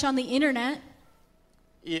 so much on the internet,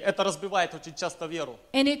 И это разбивает очень часто веру.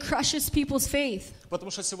 and it crushes people's faith. Потому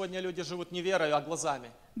что сегодня люди живут не верой, а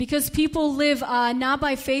глазами. Because people live not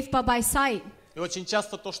by faith, but by sight. И очень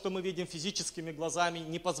часто то, что мы видим физическими глазами,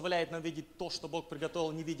 не позволяет нам видеть то, что Бог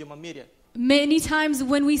приготовил в невидимом мире. Many times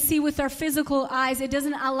when we see with our physical eyes, it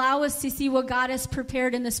doesn't allow us to see what God has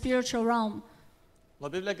prepared in the spiritual realm. Но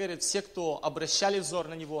Библия говорит, все, кто обращали взор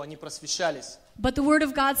на Него, они просвещались. But the Word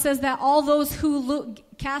of God says that all those who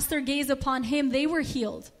cast their gaze upon Him, they were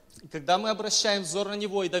healed. И когда мы обращаем взор на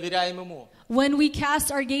Него и доверяем Ему, When we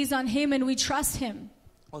cast our gaze on Him and we trust Him,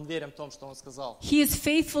 Он верим в том, что Он сказал. He is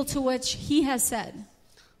faithful to what He has said.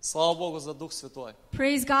 Слава Богу за Дух Святой,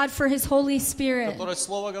 Praise God for His Holy Spirit. который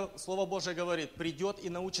Слово Божие говорит, придет и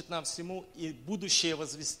научит нам всему, и будущее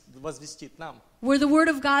возвестит нам. Where the Word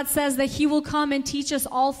of God says that He will come and teach us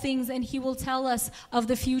all things and He will tell us of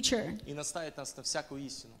the future. И наставит нас на всякую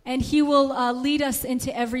истину. And He will lead us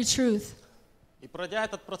into every truth. И пройдя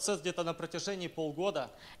этот процесс где-то на протяжении полгода,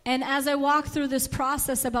 And as I walked through this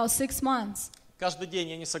process about 6 months, каждый день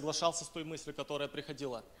я не соглашался с той мыслью, которая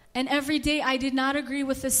приходила. and every day I did not agree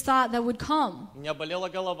with this thought that would come. У меня болела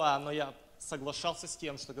голова, но я соглашался с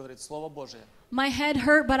тем, что говорит Слово Божие. My head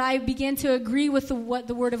hurt, but I began to agree with what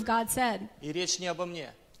the Word of God said. И речь не обо мне,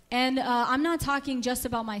 And I'm not talking just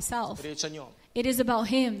about myself. речь о Нем. It is about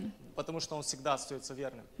Him. Потому что Он всегда остается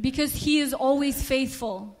верным. Because He is always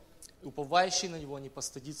faithful. Уповающий на Него не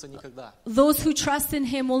постыдится никогда. Those who trust in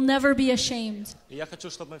Him will never be ashamed. И я хочу,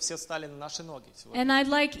 чтобы мы все встали на наши ноги сегодня. And I'd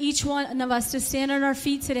like each one of us to stand on our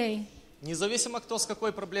feet today. Независимо, кто с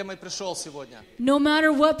какой проблемой пришел сегодня. No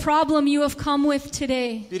matter what problem you have come with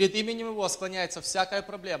today, Перед именем Его склоняется всякая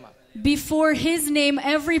проблема. before His name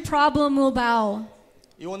every problem will bow.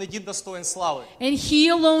 И Он один достоин славы. And He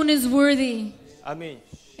alone is worthy. Аминь.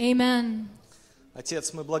 Amen.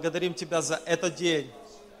 Отец, мы благодарим Тебя за этот день.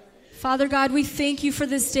 Father God, we thank You for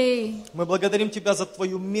this day. Мы благодарим Тебя за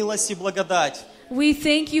Твою милость и благодать. We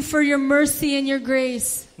thank You for Your mercy and Your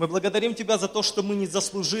grace. Мы благодарим Тебя за то, что мы не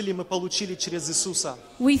заслужили, мы получили через Иисуса.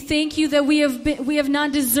 We thank You that we have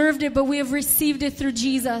not deserved it, but we have received it through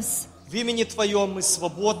Jesus. В имени Твоем мы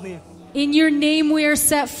свободны. In Your name we are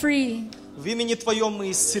set free. В имени Твоем мы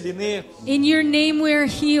исцелены. In Your name we are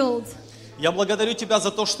healed. Я благодарю Тебя за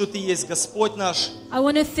то, что Ты есть Господь наш. I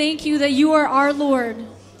want to thank You that You are our Lord.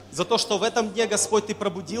 За то, что в этом дне, Господь, Ты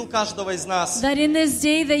пробудил каждого из нас. That in this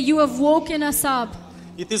day that You have woken us up.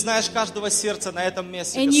 И Ты знаешь каждого сердца на этом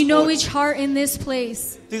месте, And You know Господь. each heart in this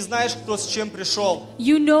place. Ты знаешь, кто с чем пришел.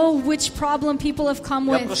 You know which problem people have come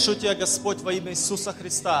Я with. прошу Тебя, Господь, во имя Иисуса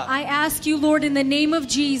Христа. I ask You, Lord, in the name of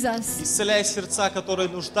Jesus, Исцеляй сердца, которые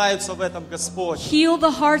нуждаются в этом, Господь. heal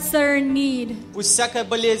the hearts that are in need. Пусть всякая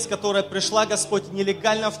болезнь, которая пришла, Господь,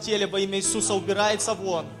 нелегально в теле, во имя Иисуса, убирается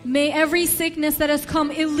вон. May every sickness that has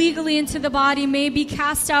come illegally into the body may be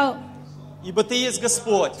cast out. Ибо Ты есть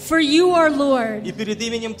Господь. For You are Lord. И перед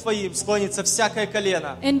именем Твоим склонится всякое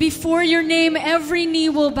колено. And before Your name every knee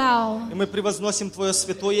will bow. И мы превозносим Твое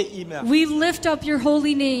святое имя. We lift up Your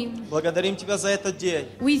holy name. Благодарим Тебя за этот день.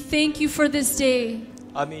 We thank You for this day.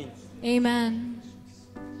 Аминь. Amen.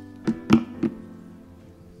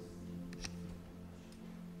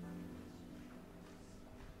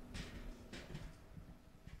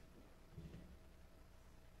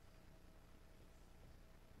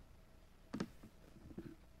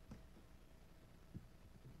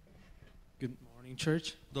 Good morning,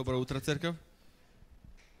 church. Доброе утро, церковь.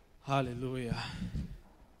 Hallelujah.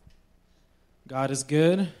 God is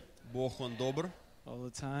good Бог, Он добр. all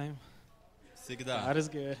the time. Всегда. God is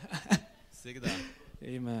good. Всегда.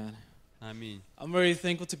 Amen. Аминь. I'm very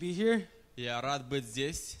thankful to be here Я рад быть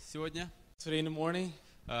здесь сегодня, today in the morning.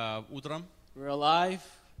 утром. We're alive.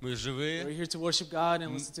 Мы We're живые. here to worship God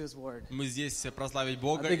and listen to His word. Мы здесь прославить I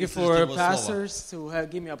Бога thank и you слышать for Его Слово. pastors to have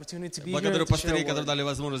given me opportunity to be here Благодарю to share пастырей, a которые word. дали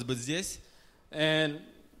возможность быть здесь. And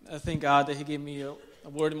I thank God that He gave me a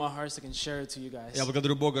word in my heart so I can share it to you guys. Я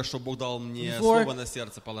благодарю Бога, что Бог дал мне Before- слово на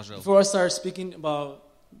сердце положил. Before I start speaking about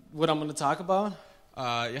what I'm going to talk about,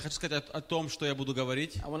 Я хочу сказать о том, что я буду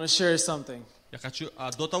говорить. I want to share something. Я хочу,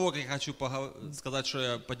 до того, как я хочу сказать, что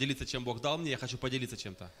я поделиться, чем Бог дал мне, я хочу поделиться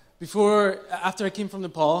чем-то. After I came from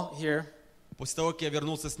Nepal here, После того, как я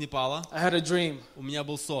вернулся с Непала, I had a dream. у меня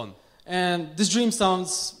был сон. And this dream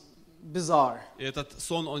sounds bizarre. И этот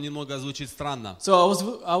сон, он немного звучит странно. So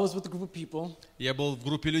I was with a group of people, Я был в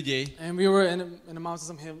группе людей, and we were in the mountains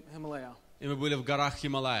of Himalaya. и мы были в горах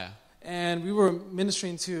Хималая. and we were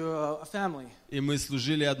ministering to a family, И мы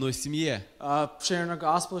служили одной семье. sharing our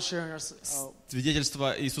gospel, sharing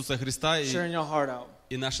Свидетельство Иисуса Христа sharing our heart out.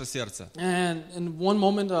 и наше сердце. And in one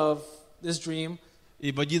moment of this dream,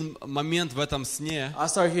 И в один момент в этом сне I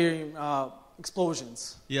started hearing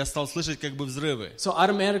explosions. я стал слышать как бы взрывы. So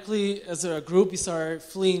automatically, as a group, we started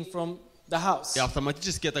fleeing from the house, И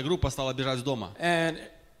автоматически эта группа стала бежать с дома. and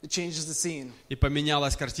it changes the scene. И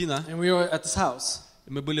поменялась картина. And we were at this house.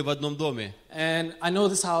 Мы были в одном доме. And I know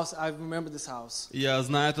this house, I remember this house. Я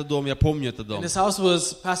знаю этот дом, я помню этот дом. And this house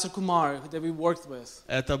was Pastor Kumar that we worked with.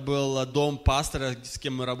 Это был дом пастора, с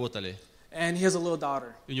кем мы работали. And he has a little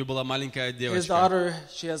daughter. У него была маленькая His девочка. daughter,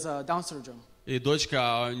 she has Down syndrome. И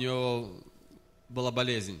дочка, у нее была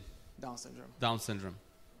болезнь. Down syndrome. Down syndrome.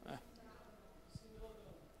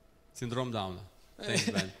 Синдром Дауна. Thanks,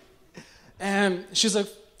 Ben. And she's like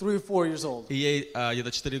 3 or 4 years old. И ей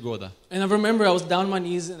где-то 4 года. And I remember I was down on my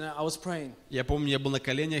knees and I was praying. Я помню, я был на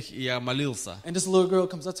коленях, и я молился. And this little girl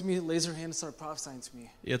comes up to me, lays her hand and starts prophesying to me.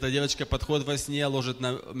 И эта девочка подходит во сне, ложит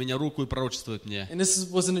на меня руку и пророчествует мне. And this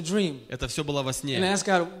was in a dream. Это все было во And I сне. asked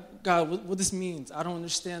God, what this means? I don't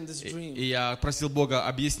understand this dream. И я просил Бога,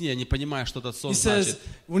 объясни, я не понимаю, что этот сон He says, значит.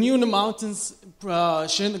 when you're in the mountains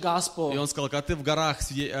sharing the И gospel, он сказал, когда ты в горах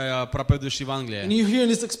проповедуешь and Евангелие, you're hearing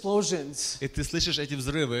these explosions, и ты слышишь эти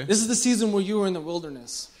взрывы, this is the season where you were in the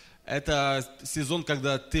wilderness. это сезон,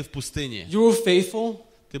 когда ты в пустыне. You were faithful.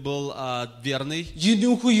 Ты был верный, You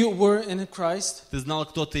knew who you were in Christ. ты знал,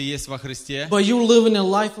 кто ты есть во Христе, But you were living a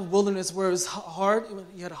life of wilderness where it was hard,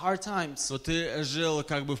 you had hard times. но ты жил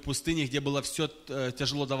как бы в пустыне, где было все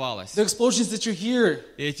тяжело давалось. The explosions that you hear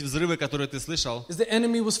И эти взрывы, которые ты слышал, is the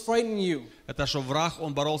enemy was frightening you. это что враг,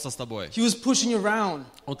 он боролся с тобой. He was pushing you around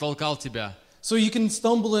Он толкал тебя, so you can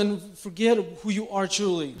stumble and forget who you are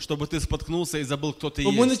truly. чтобы ты споткнулся и забыл, кто ты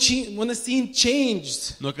But when есть. the scene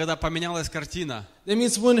changed, Но когда поменялась картина, that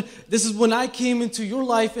means this is when I came into your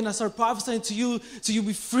life and I started prophesying to you so you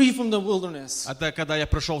be free from the wilderness. это когда я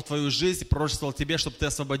пришел в твою жизнь и пророчествовал тебе, чтобы ты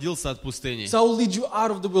освободился от пустыни, So I will lead you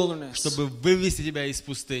out of the wilderness. чтобы вывести тебя из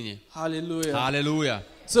пустыни. Hallelujah. Аллилуйя.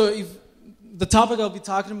 So if the topic I'll be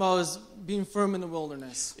talking about is being firm in the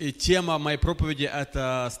wilderness. И тема моей проповеди –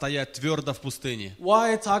 это стоять твердо в пустыне.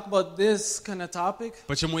 Why I talk about this kind of topic?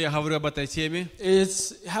 Почему я говорю об этой теме? It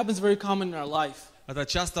happens very common in our life. Это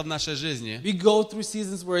часто в нашей жизни. We go through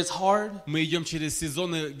seasons where it's hard, Мы идем через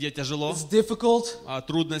сезоны, где тяжело, it's difficult,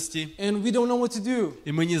 трудности, and we don't know what to do.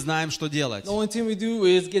 и мы не знаем, что делать. The only thing we do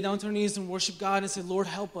is get down to our knees and worship God and say, Lord,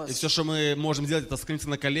 help И us. все, что мы можем сделать, это склониться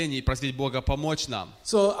на колени и просить Бога помочь нам.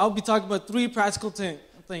 So I'll be talking about 3 practical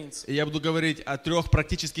things. И я буду говорить о 3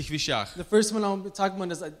 практических вещах. The first one I'll be talking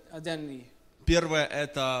about is identity. Первое –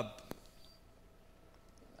 это...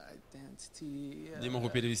 Identity. Не могу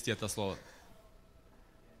перевести это слово.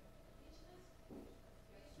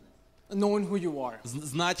 Knowing who you are.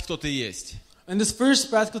 Знать, кто ты есть. And this first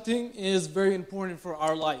practical thing is very important for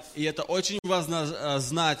our life. И это очень важно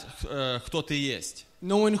знать, кто ты есть.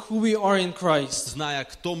 Knowing who we are in Christ. Зная,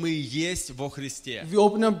 кто мы есть во Христе. If you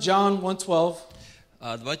open up John 1:12.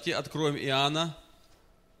 Давайте откроем Иоанна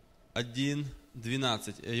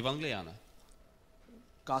 1:12. Евангелие Иоанна.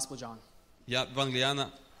 Gospel John. Евангелие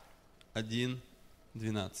Иоанна 1:12.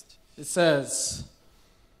 It says,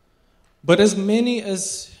 but as many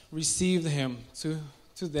as received him,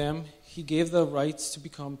 to them he gave the rights to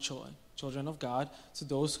become children of God, to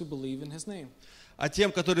those who believe in his name. А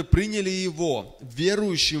тем, которые приняли Его,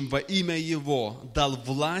 верующим во имя Его, дал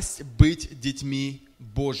власть быть детьми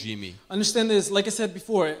Божьими. Understand this, like I said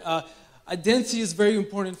before, identity is very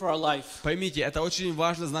important for our life. Поймите, это очень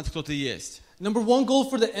важно знать, кто ты есть. Number one goal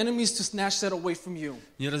for the enemy is to snatch that away from you.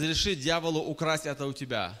 Не разреши дьяволу украсть это у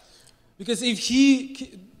тебя. Because if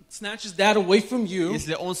he snatches that away from you,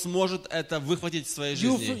 Если он сможет это выхватить в своей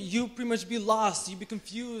жизни, you pretty much be lost, you be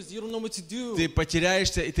confused, you don't know what to do. ты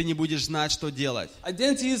потеряешься, и ты не будешь знать, что делать.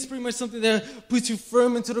 Identity is pretty much something that puts you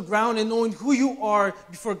firm into the ground and knowing who you are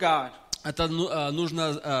before God. Это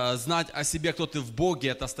нужно знать о себе, кто ты в Боге,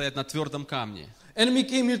 это стоять на твердом камне. Enemy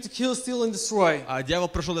came here to kill, steal, and destroy. А дьявол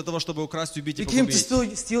пришел для того, чтобы украсть, убить и He came to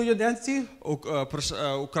погубить. steal your identity,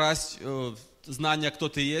 Украсть знание, кто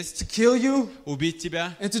ты есть, to kill you, убить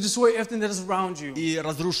тебя and to destroy everything that is around you. и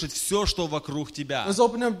разрушить все, что вокруг тебя. Let's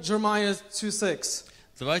open up Jeremiah 2:6.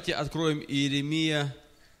 Давайте откроем Иеремия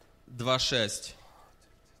 2:6.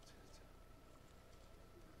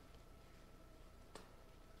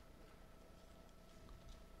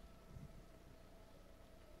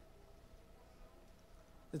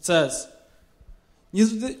 It says,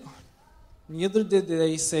 Neither did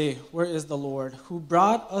they say, "Where is the Lord, who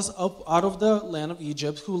brought us up out of the land of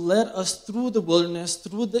Egypt, who led us through the wilderness,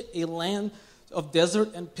 through a land of desert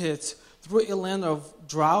and pits, through a land of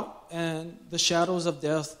drought and the shadows of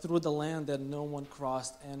death, through the land that no one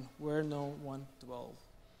crossed and where no one dwelled."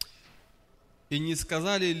 «И не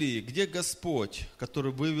сказали ли, где Господь,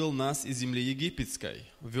 который вывел нас из земли египетской,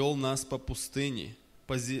 вел нас по пустыне,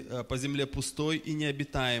 по земле пустой и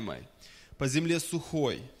необитаемой, по земле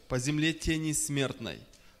сухой, по земле тени смертной,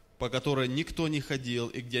 по которой никто не ходил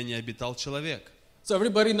и где не обитал человек». So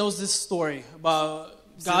everybody knows this story about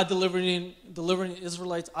God delivering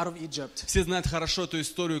Israelites out of Egypt. Все знают хорошо эту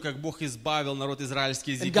историю, как Бог избавил народ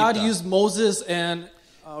израильский из And God Египта. used Moses and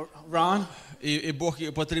Aaron И Бог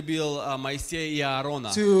употребил Моисея и Аарона,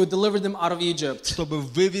 to deliver them out of Egypt. чтобы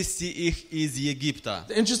вывести их из Египта.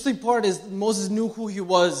 The interesting part is Moses knew who he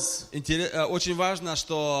was. Очень важно,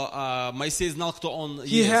 что Моисей знал, кто он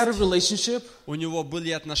He had a есть. relationship. У него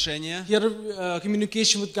были отношения, He had a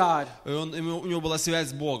communication with God. и у него была связь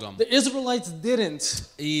с Богом. The Israelites didn't.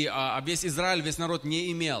 И весь Израиль, весь народ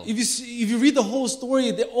не имел. If you read the whole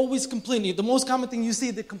story, they're always complaining. The most common thing you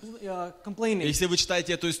see, they're complaining. Если вы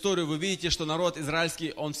читаете эту историю, вы видите, что народ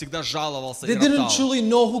израильский, он всегда жаловался They и didn't роптал. truly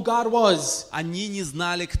know who God was. Они не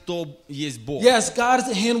знали, кто есть Бог. Yes,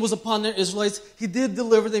 God's hand was upon the Israelites. He did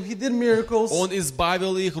deliver them. He did miracles. Он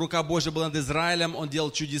избавил их, рука Божья была над Израилем, он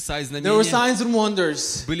делал чудеса и There were знамения. signs and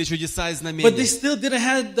wonders. Были чудеса и But they знамения. still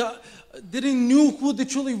didn't know who they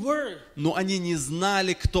truly were. Но они не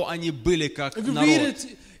знали, кто они были как If you read народ.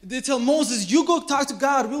 it, they tell Moses, "You go talk to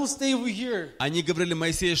God. We will stay over here. Они говорили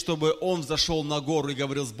Моисею, чтобы он взошел на гору и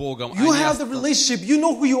говорил с Богом. You have the relationship. You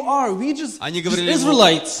know who you are. We just Они говорили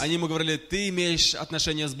Israelites. они ему говорили, ты имеешь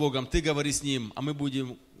отношения с Богом, ты говори с Ним, а мы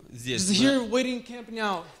будем здесь. Just here waiting, camping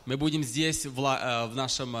out." Мы будем здесь в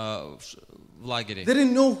нашем в лагере. They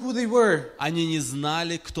didn't know who they were. Они не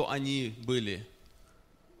знали, кто они были.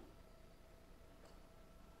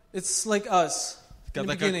 It's like us in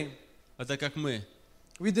the beginning. Это как мы.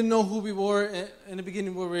 We didn't know who we were in the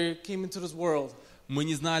beginning when we came into this world. Мы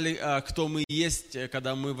не знали, кто мы есть,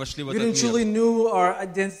 когда мы вошли в We этот didn't truly мир. know our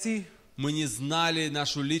identity. Мы не знали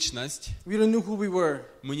нашу личность, We didn't know who we were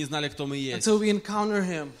мы не знали, кто мы есть. until we encounter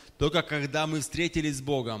Him. Только когда мы встретились с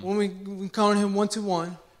Богом, When we encounter Him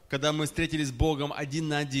one-to-one, когда мы встретились с Богом один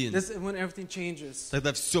на один, that's when everything changes.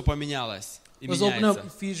 тогда все поменялось и Let's open up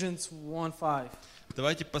меняется. Ephesians 1:5.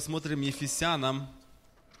 Давайте посмотрим Ефесянам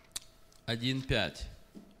 1:5.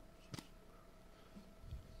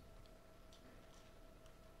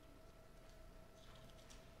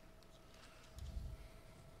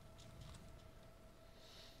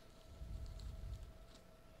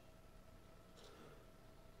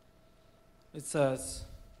 It says,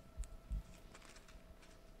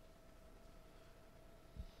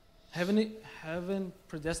 Heaven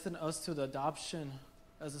predestined us to the adoption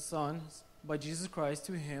as sons by Jesus Christ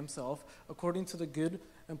to Himself, according to the good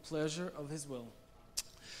and pleasure of His will.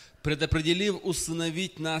 Предопределив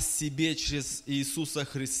усыновить нас себе через Иисуса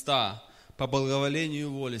Христа по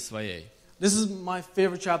благоволению воли Своей. This is my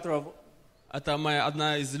favorite chapter of. Это моя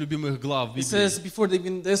одна из любимых глав It says Библии. before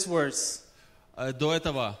even this verse. До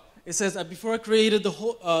этого, It says that before I created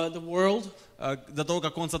the world, до того,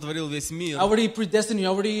 как Он сотворил весь мир, I already predestined you.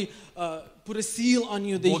 I already put a seal on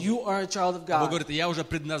you that Бог- you are a child of Бог God. говорит, я уже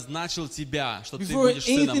предназначил тебя, что ты Before будешь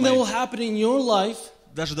сыном anything that will моим. happen in your life,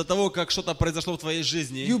 Даже до того, как что-то произошло в твоей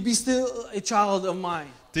жизни, you be still a child of mine.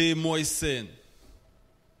 ты мой сын.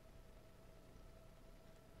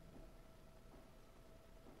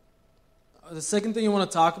 The second thing you want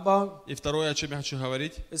to talk about И второе, о чем я хочу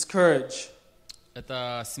говорить, is courage.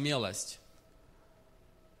 это смелость.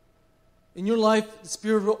 In your life, the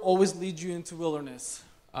Spirit will always lead you into wilderness,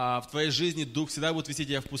 В твоей жизни Дух всегда будет вести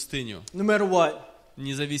тебя в пустыню, no matter what.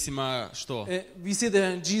 независимо что. We see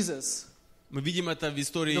that in Jesus. Мы видим это в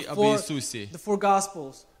истории The об four, Иисусе, the four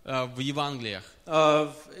Gospels. в Евангелиях.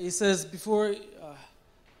 He says before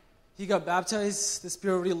he got baptized, the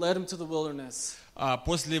Spirit already led him to the wilderness.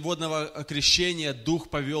 После водного крещения Дух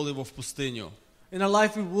повел его в пустыню. In our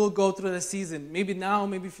life, we will go through that season. Maybe now,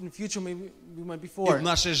 maybe in the future, maybe we might И before. в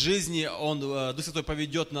нашей жизни Дух Святой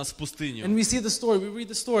поведет нас в And пустыню. we see the story. We read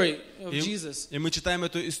the story of Jesus. И мы читаем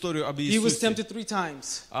эту историю об He was Иисусе. tempted 3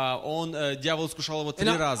 times. Дьявол искушал его 3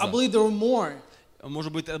 And I раза. believe there were more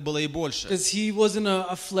Может быть, это было и больше. because he wasn't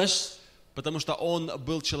a flesh. Потому что он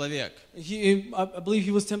был человек. I believe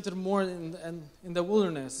he was tempted more in the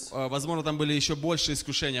wilderness. Возможно, там были еще больше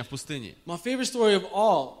искушения в пустыне. My favorite story of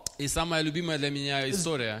all И самая любимая для меня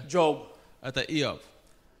история Job. – это Иов.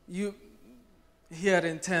 He had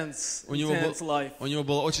intense life. У него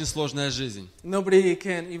была очень сложная жизнь. Nobody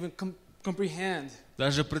can even comprehend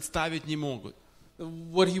даже представить не могут,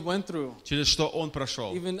 what he went through. через что он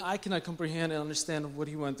прошел. Even I cannot comprehend and understand what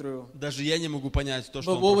he went through. Даже я не могу понять то,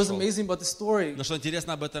 что But он what was прошел. amazing about the story, Но что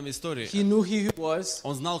интересно об этом истории, he knew he was.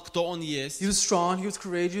 он знал, кто он есть, He was strong, he was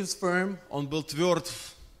courageous, he was firm, он был тверд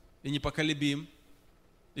и непоколебим,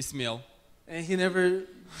 и смел. and he never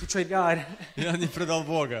betrayed God. И он не предал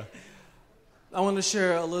Бога. I want to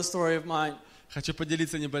share a little story of mine. Хочу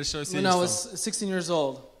поделиться небольшое When I свидетельством. was 16 years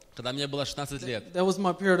old, Когда мне было 16 лет, that was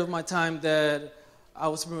my period of my time that I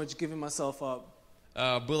was pretty much giving myself up.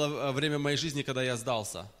 было время моей жизни, когда я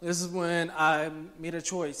сдался, This is when I made a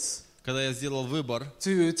choice когда я сделал выбор,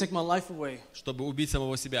 to take my life away чтобы убить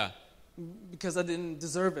самого себя, because I didn't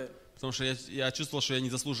deserve it. потому что я чувствовал, что я не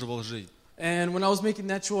заслуживал жить. And when I was making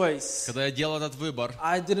that choice, Когда я делал этот выбор,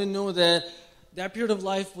 I didn't know that that period of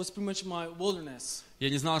life was pretty much my wilderness. я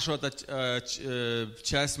не знал, что эта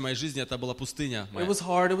часть моей жизни, это была пустыня It моя. was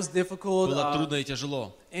hard, it was difficult. Было трудно и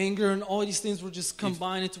тяжело. Anger and all these things were just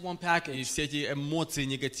combined into one И package. все эти эмоции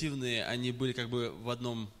негативные, они были как бы в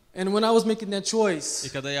одном. And when I was making that И choice,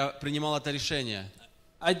 когда я принимал это решение,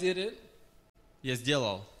 I did it, я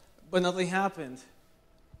сделал. but nothing happened.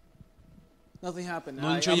 Nothing happened.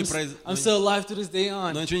 Но ничего не I'm still alive to this day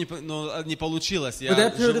on. Но ничего не получилось. Я But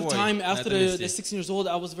that period of живой time на after этом the месте. 16 years old,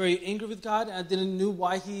 I was very angry with God and I didn't know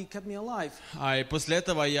why He kept me alive. И после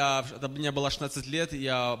этого у меня было 16 лет,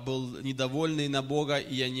 я был недовольный на Бога,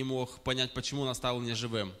 и я не мог понять, почему Он оставил меня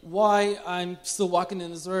живым. Why I'm still walking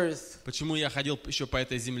in this earth. Почему я ходил еще по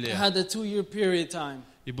этой I земле. had a 2-year period time.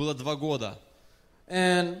 И было 2 года.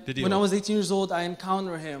 And Период. when I was 18 years old, I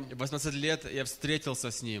encountered Him. И в 18 лет я встретился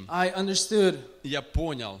с Ним. I understood Я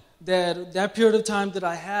понял, that period of time that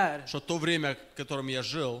I had, что то время, в котором я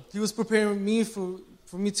жил, He was preparing me for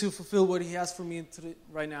me to fulfill what He has for me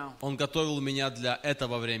right now. Он готовил меня для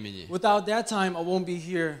этого времени. Without that time, I won't be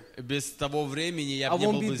here. Без того времени я I бы не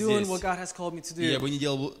won't был be бы doing здесь. what God has called me to И я do. бы не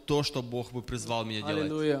делал то, что Бог бы призвал меня делать.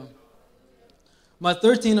 Hallelujah. My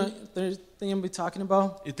third thing I'm be talking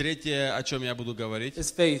about И третье, о чем я буду говорить,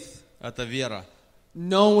 is faith. это вера.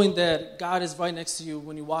 Knowing that God is right next to you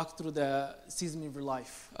when you walk through the season of your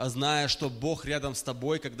life. А зная, что Бог рядом с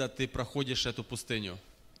тобой, когда ты проходишь эту пустыню.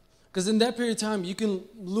 Because in that period of time, you can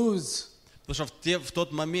lose. Потому что в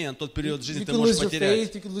тот момент, тот период жизни You ты can можешь lose your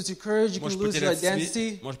faith, потерять. you can lose your courage, you can Можешь lose your потерять,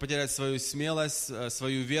 identity. можешь потерять свою смелость,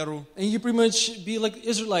 свою веру. And you pretty much be like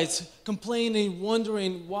Israelites, complaining,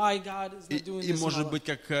 wondering why God is not doing И this in my может life. быть,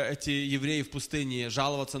 как эти евреи в пустыне,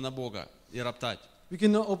 жаловаться на Бога и роптать. We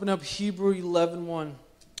can open up Hebrew 11:1.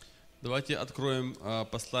 Давайте откроем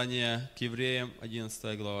послание к евреям,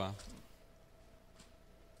 11 глава,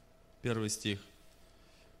 1 стих.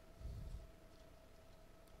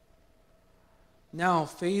 Now,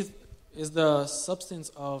 faith is the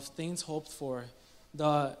substance of things hoped for,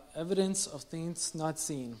 the evidence of things not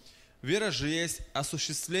seen. Вера же есть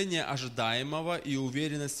осуществление ожидаемого и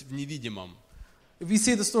уверенность в невидимом. If we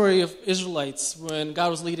see the story of Israelites when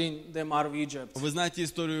God was leading them out of Egypt, Вы знаете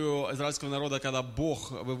историю израильского народа, когда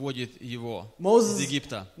Бог выводит его Moses- из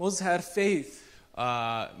Египта. Moses had faith.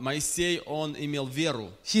 Моисей, он имел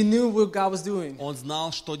веру. He knew what God was doing. Он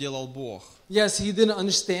знал, что делал Бог. Yes, he didn't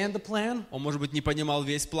understand the plan, Он, может быть, не понимал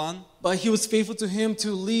весь план, but he was faithful to him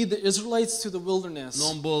to lead the Israelites to the wilderness. но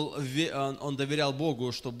он доверял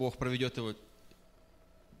Богу, что Бог проведет его.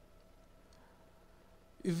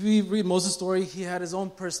 If we read Moses' story, he had his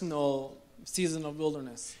own personal season of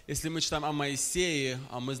wilderness. Если мы читаем о Моисее,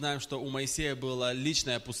 мы знаем, что у Моисея была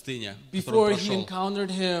личная пустыня, которую Before он he прошел.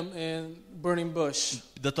 encountered him in burning bush,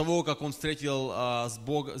 До того, как он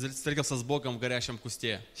встретился с Богом в горящем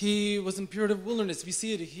кусте. he was in period of wilderness. We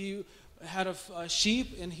see it. He had a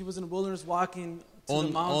sheep, and he was in the wilderness walking to the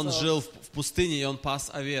Он mountain жил в пустыне, и он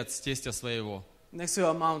пас овец тестя своего. next to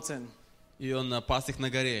a mountain. И он пас их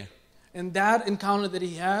на горе. And that encounter that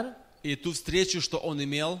he had И ту встречу, что он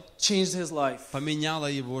имел, changed his life. поменяла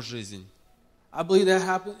его жизнь. I believe that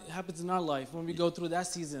happens in our life when we go through that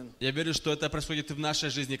season. Я верю, что это происходит и в нашей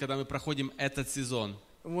жизни, когда мы проходим этот сезон.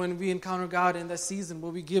 When we encounter God in that season,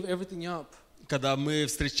 where we give everything up. Когда мы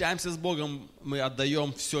встречаемся с Богом, мы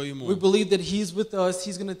отдаем все Ему. We believe that He's with us,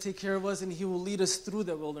 He's going to take care of us, and He will lead us through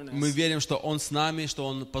that wilderness. Мы верим, что Он с нами, что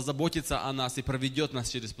Он позаботится о нас и проведет нас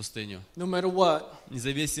через пустыню. No matter what,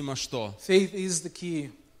 Независимо что. faith is the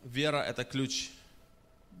key. Вера – это ключ.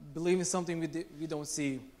 Believing something we don't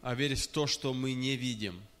see. А верить в то, что мы не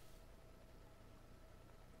видим.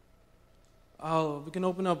 We can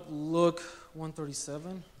open up Luke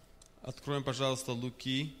 137. Откроем, пожалуйста,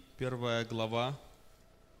 Луки, 1 глава,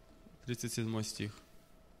 37 стих.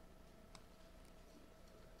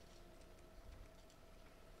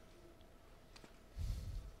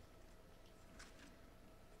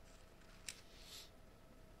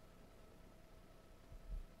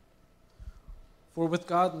 For with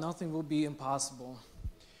God, nothing will be impossible.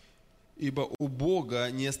 Ибо у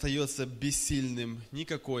Бога не остается бессильным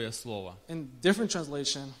никакое слово. In different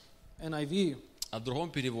translation, NIV, А в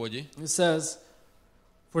другом переводе it says,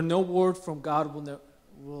 for no word from God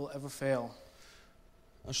will ever fail.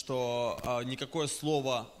 что никакое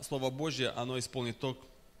слово Божье, оно исполнит то,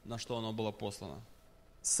 на что оно было послано.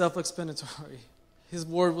 Self-explanatory. His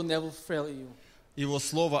word will never fail you. Его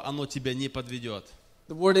слово, оно тебя не подведет.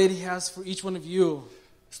 The word that he has for each one of you,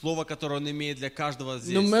 Слово, которое он имеет для каждого no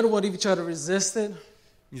здесь. matter what, if you try to resist it,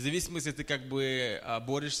 Независимо, если ты как бы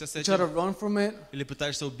борешься с you try to этим, run from it, или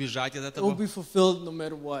пытаешься убежать от it will этого, be fulfilled no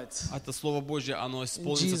matter what. это Слово Божье, оно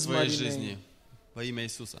исполнится Jesus' в твоей mighty жизни. name. Во имя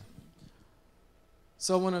Иисуса.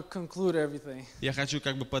 So I want to conclude everything. Я хочу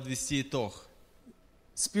как бы подвести итог,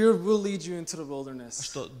 Spirit will lead you into the wilderness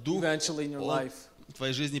что Дух eventually in your Он life. в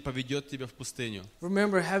твоей жизни поведет тебя в пустыню.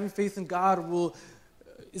 Remember, having faith in God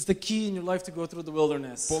is the key in your life to go through the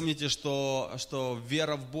wilderness. Помните, что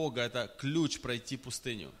вера в Бога – это ключ пройти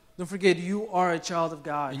пустыню. Don't forget, you are a child of И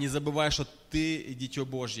God. не забывай, что ты дитё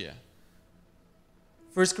Божье.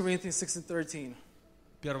 1 Corinthians 6:13.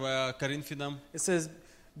 1 Коринфянам It says,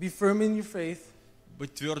 be firm in your faith,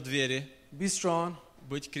 быть тверд в вере, be strong,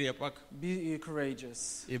 быть крепок be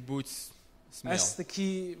courageous. и будь смел. That's the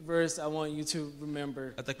key verse I want you to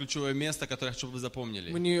remember. Это ключевое место, которое я хочу, чтобы вы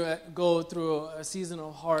запомнили. When you go through a season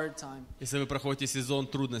of hard time, Если вы проходите сезон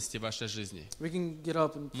трудностей в вашей жизни, we can get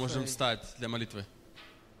up and можем pray. встать для молитвы.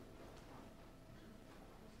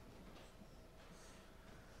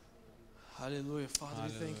 Hallelujah. Father,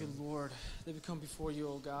 we thank you, Lord, that we come before you,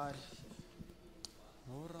 oh God.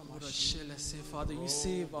 Father, you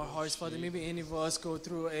see our hearts, Father. Maybe any of us go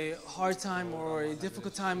through a hard time or a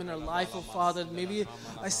difficult time in our life, oh Father. Maybe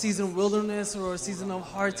a season of wilderness or a season of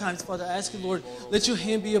hard times, Father. I ask you, Lord, let your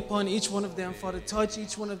hand be upon each one of them, Father. Touch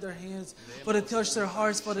each one of their hands, Father. Touch their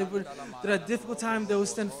hearts, Father. That at a difficult time they will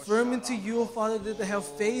stand firm into you, oh Father. That they have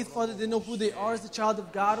faith, Father. They know who they are as the child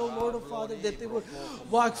of God, oh Lord, oh Father. That they will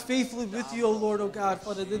walk faithfully with you, oh Lord, oh God,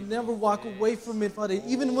 Father. They never walk away from it, Father.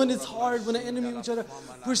 Even when it's hard, when the enemy will try to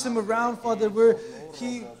push them around, Father, where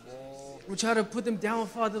he will try to put them down,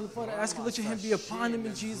 Father. Father, I ask you, let your hand be upon them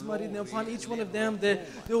in Jesus' mighty name, upon each one of them, that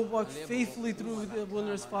they will walk faithfully through the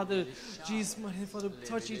wilderness, Father. Jesus' mighty name, Father,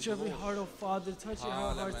 touch each every heart, oh Father. Touch your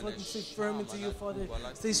hearts, let them stay firm into you, Father.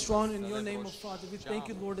 Stay strong in your name, oh Father. We thank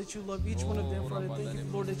you, Lord, that you love each one of them, Father. Thank you,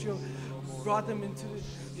 Lord, that you have brought them into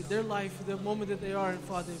their life, the moment that they are in,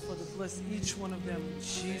 Father. Father, bless each one of them. In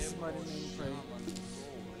Jesus' mighty name, we pray.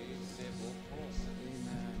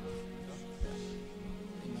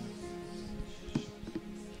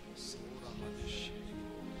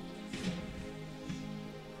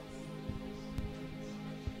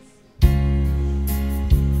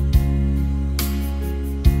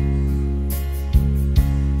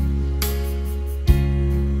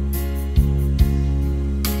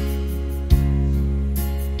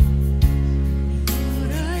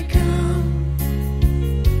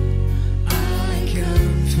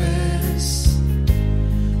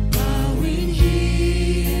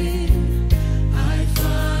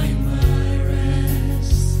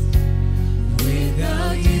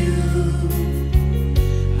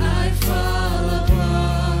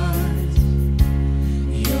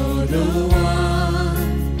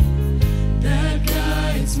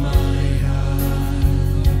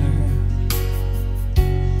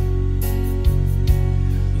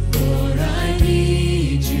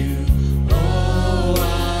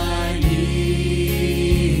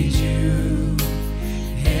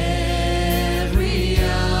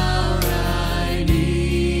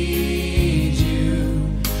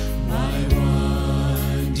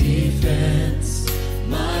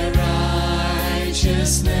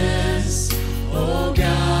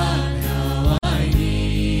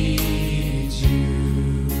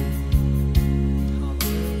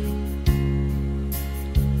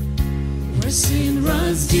 Sin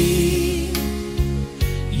runs deep,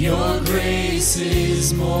 your grace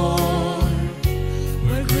is more.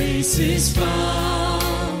 Where grace is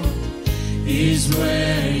found is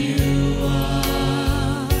where you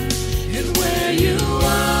are. And where you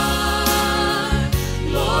are,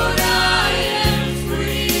 Lord, I am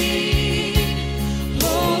free.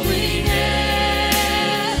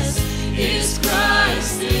 Holiness is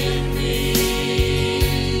Christ in me.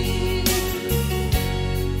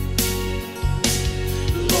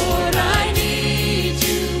 Lord, I need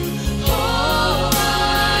you. Oh,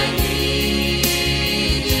 I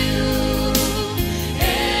need you.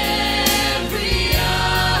 Every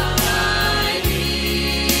hour I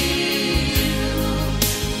need you.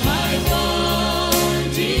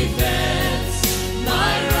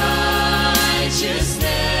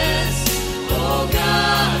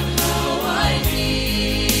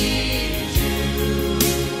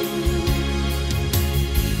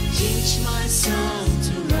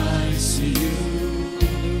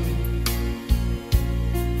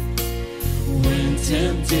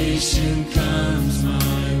 temptation comes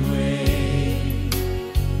my way,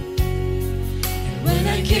 and when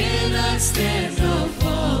I cannot stand, I'll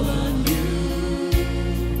fall on you.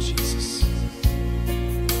 Jesus.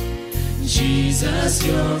 Jesus,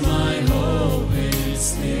 you're my hope and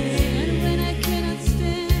stay. And when I cannot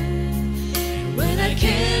stand, And when I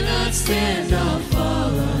cannot stand, I'll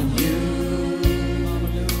fall on you.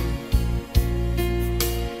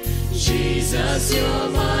 Jesus, you're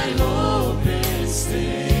my hope and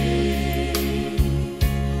stay.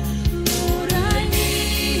 Lord, I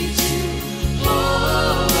need you.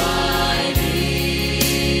 Oh, I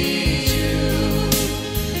need you.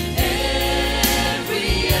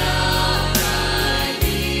 Every hour I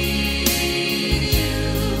need you.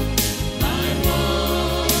 My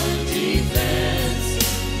one defense,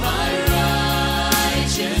 my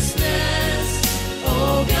righteousness.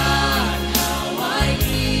 Oh God, how I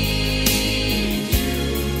need you.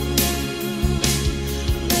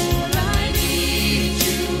 Lord, I need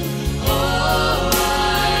you. Oh, I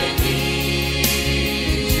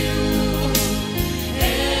need you.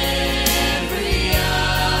 Every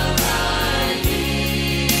hour I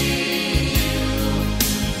need you.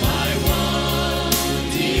 My one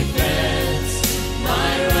defense,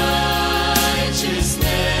 my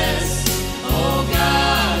righteousness. Oh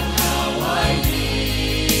God, how I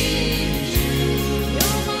need you.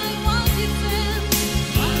 you're my one defense.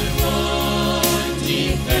 My one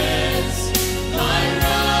defense, my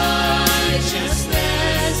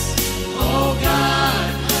righteousness. Oh God,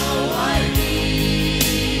 how I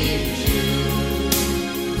need you.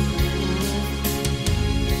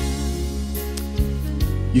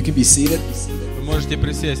 You can be seated. Вы можете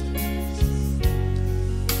присесть.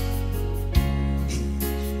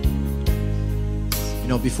 You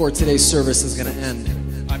know, before today's service is going to end,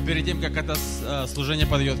 А перед тем, как это служение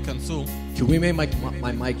подойдет к концу, can we make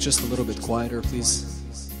my mic just a little bit quieter, please?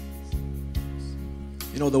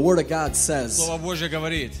 You know, the Word of God says Слово Божье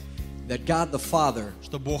говорит, that God the Father,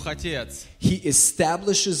 что Бог Отец, He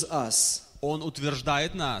establishes us Он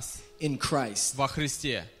утверждает нас in Christ. во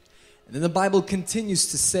Христе. And then the Bible continues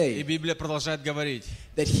to И say Библия продолжает говорить,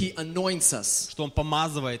 that He anoints us. что Он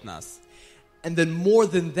помазывает нас. And then more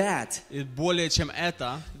than that, И более чем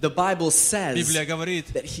это, the Bible says Библия говорит,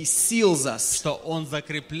 that He seals us, что Он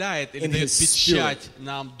закрепляет или In дает His печать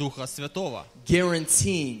нам Духа Святого.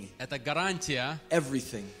 guaranteeing Это гарантия,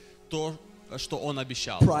 everything то, что Он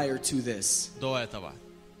обещал prior to this. до этого.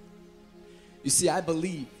 You see, I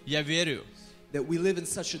believe Я верю, that we live in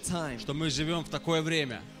such a time что мы живем в такое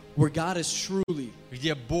время, where God is truly,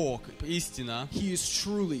 где Бог, истина, He is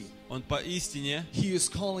truly, Он поистине He is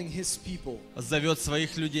calling His people зовет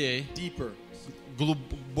своих людей deeper. к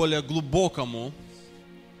более глубокому.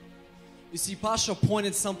 You see, Pasha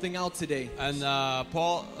pointed something out today.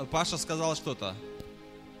 Паша сказал что-то.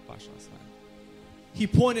 Паша, с вами. He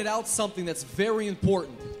pointed out something that's very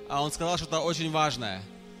important. А он сказал что-то очень важное.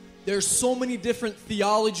 There's so many different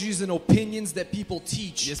theologies and opinions that people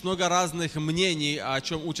teach. Есть много разных мнений, о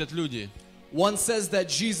чем учат люди. One says that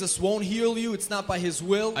Jesus won't heal you, it's not by His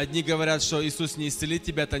will. Одни говорят, что Иисус не исцелит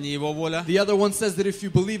тебя, это не Его воля. The other one says that if you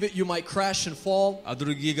believe it, you might crash and fall. А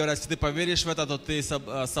другие говорят, если ты поверишь в это, то ты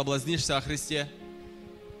соблазнишься о Христе.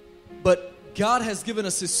 But God has given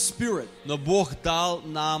us His Spirit, Но Бог дал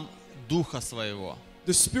нам Духа Своего,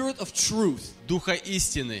 the Spirit of truth, Духа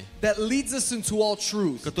истины, that leads us into all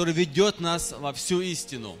truth. который ведет нас во всю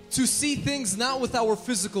истину. To see things not with our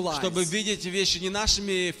physical Чтобы eyes, видеть вещи не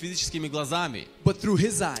нашими физическими глазами, but through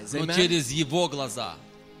His eyes. но Amen? через Его глаза.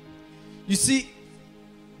 You see,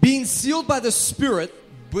 being sealed by the Spirit,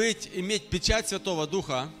 Иметь печать Святого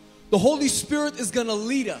Духа, the Holy Spirit is going to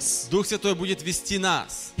lead us. Дух Святой будет вести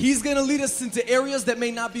нас. He's going to lead us into areas that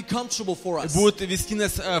may not be comfortable for us. Будет вести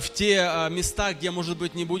нас в те места, где, может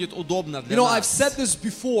быть, не будет удобно для You know, I've нас. said this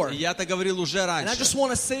before, И я это говорил уже and I раньше. just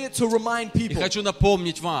want to say it to remind И people хочу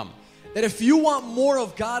напомнить вам, that if you want more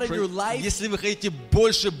of God in your life, если вы хотите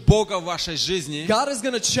больше Бога в вашей жизни, God is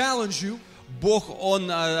going to challenge you. Бог, Он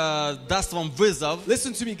даст вам вызов.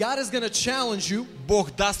 Listen to me, God is going to challenge you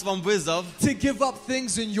Бог даст вам вызов, to give up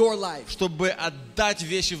things in your life, чтобы отдать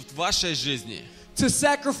вещи в вашей жизни. to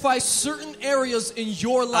sacrifice certain areas in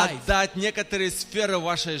your life. Отдать некоторые сферы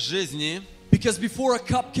вашей жизни. Because before a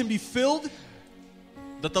cup can be filled,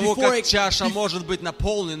 До того, Before как it- чаша может быть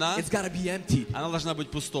наполнена, it's got to be emptied. она должна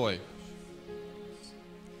быть пустой.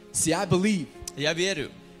 See, I believe Я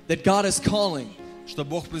верю, that God is calling что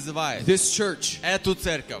Бог призывает this church, эту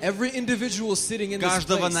церковь, every individual sitting in this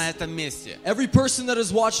каждого на place, этом месте, every person that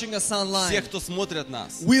is watching us online. всех, кто смотрит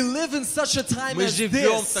нас. We live in such a time Мы as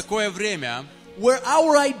живем в this такое время, where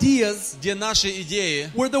our ideas, где наши идеи,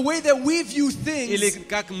 where the way that we view или things,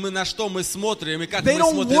 как мы, на что мы смотрим, и как They мы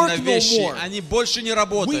don't смотрим work на no вещи, more. они больше не we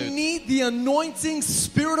работают. need the anointing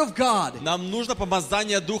Spirit of God Нам нужно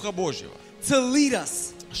помазание Духа Божьего, to lead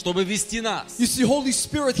us. чтобы вести нас. You see, Holy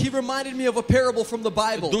Spirit, He reminded me of a parable from the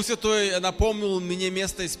Bible Дух Святой напомнил мне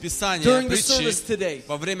место из Писания, during the service притчи today.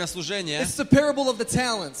 во время служения. It's the parable of the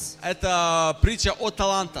talents. Это притча о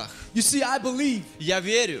талантах. You see, I believe Я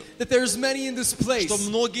верю, that there's many in this place, что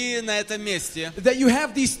многие на этом месте, that you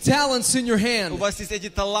have these talents in your у hand. вас есть эти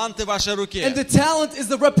таланты в вашей руке. And the talent is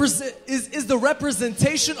the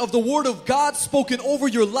representation of the Word of God spoken over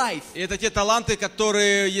your life. И это те таланты,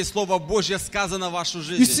 которые есть Слово Божье сказано в вашу You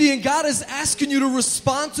жизнь. see, and God is asking you to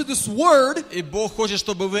respond to this Word И Бог хочет,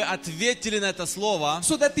 чтобы вы ответили на это Слово,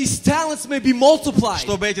 so that these talents may be multiplied.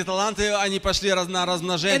 чтобы эти таланты, они пошли на And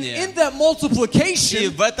размножение. in that И multiplication,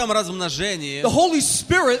 в этом размножении the Holy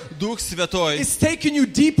Spirit Дух Святой is taking you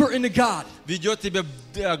deeper into God. ведет тебя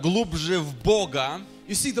глубже в Бога.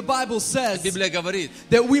 You see, the Bible says Библия говорит,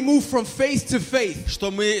 that we move from faith to faith,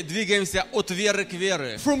 что мы двигаемся от веры к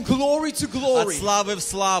вере, from glory to от glory, славы в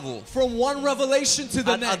славу, from one revelation to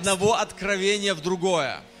the от next. одного откровения в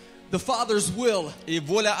другое. The Father's will, И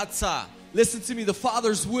воля Отца, listen to me, the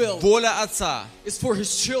Father's will воля Отца, is for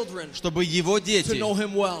His children чтобы Его to дети know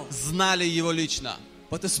Him well. знали Его лично.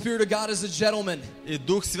 But the Spirit of God is a gentleman. И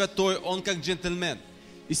Дух Святой, Он как джентльмен.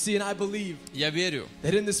 You see, and I believe Я верю,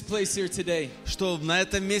 that in this place here today, что на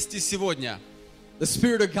этом месте сегодня the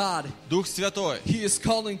Spirit of God, Дух Святой, He is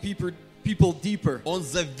calling people deeper. Он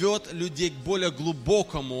зовет людей к более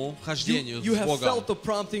глубокому хождению You с have Богом. felt the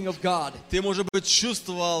prompting of God. Ты, может быть,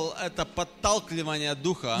 чувствовал это подталкивание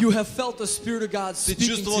Духа. You have felt the Spirit of God Ты speaking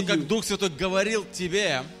чувствовал, to как you. Дух Святой говорил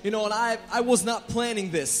тебе. You know, and I was not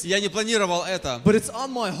planning this, Я не планировал это, but it's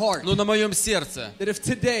on my heart но на моем сердце, that if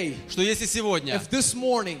today, что если сегодня, if this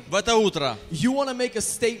morning, в это утро, you want to make a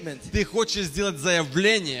statement ты хочешь сделать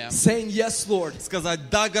заявление, saying, yes, Lord, сказать,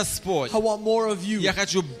 да, Господь, I want more of you. я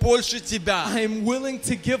хочу больше Тебя. I am willing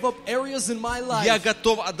to give up areas in my Я life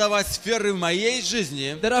готов отдавать сферы в моей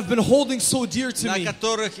жизни, that I've been holding so dear to me.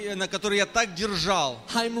 на которые я так держал.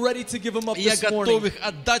 I'm ready to give them up И я this готов morning. их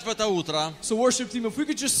отдать в это утро. So worship team, if we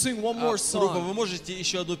could just sing one more Руба, вы song. можете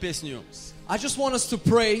еще одну песню? I just want us to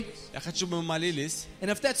pray. Я хочу, чтобы мы молились. And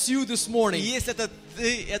if that's you this И morning, если это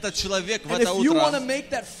ты, этот человек в and это if you want to утро, make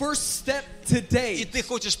that first step и today, ты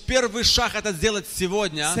хочешь первый шаг это сделать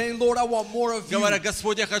сегодня, saying, Lord, I want more of you. говоря,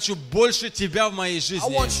 Господь, я хочу больше Тебя в моей I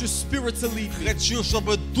жизни. want your Spirit to lead me. Хочу,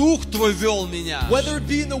 чтобы Дух Твой вел меня. Whether it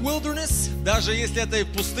be in the wilderness, Даже если это и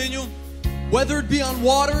в пустыню, whether it be on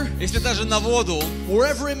water, если даже на воду,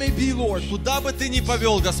 wherever it may be, Lord. куда бы Ты ни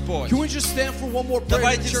повел, Господь. Can we just stand for one more prayer,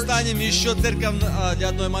 Давайте church? встанем еще церковь для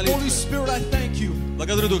одной Holy молитвы. Spirit, I thank you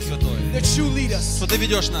Благодарю, Дух Святой, that you lead us, что Ты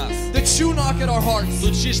ведешь нас, that you knock at our hearts,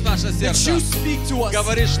 стучишь в наше that сердце, you speak to us,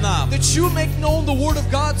 говоришь нам, that you make known the Word of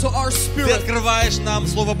God to our Ты spirit. открываешь нам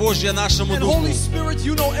Слово Божье нашему And Духу. Holy Spirit,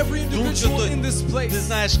 you know every Дух individual Святой, in this Ты place.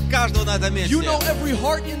 знаешь каждого на этом месте. You know every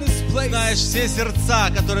heart in this place. Знаешь все сердца,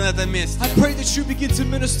 которые на этом месте. I pray that you begin to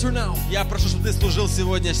minister now. Я прошу, чтобы Ты служил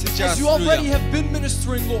сегодня, сейчас As you already людям, have been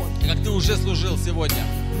ministering, Lord. как Ты уже служил сегодня.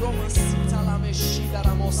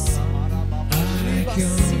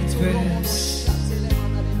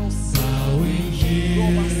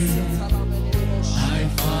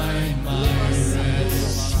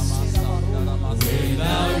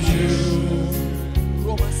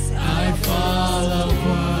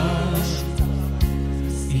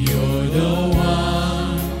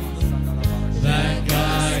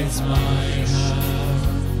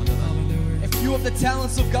 If you have the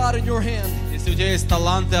talents of God in your hand, Если у тебя есть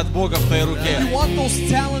таланты от Бога в твоей руке, you want those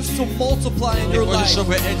talents to multiply in ты your хочешь, life,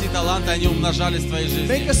 чтобы эти таланты, они умножались в твоей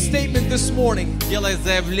make жизни. a statement this morning. Делай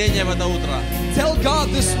заявление в это утро. Tell God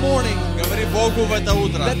this morning Говори Богу в это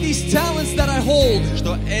утро, that these talents that I hold,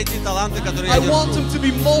 что эти таланты, которые I я want держу, them to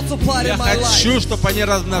be multiplied я in my life хочу, чтобы они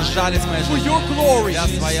размножались в моей for жизни. your glory, Для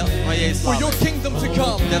Твоей for славы, your kingdom to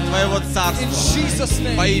come. для Твоего In царства, Jesus'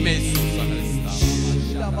 во name. имя Иисуса Христа.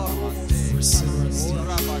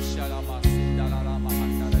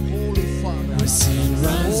 Holy Father.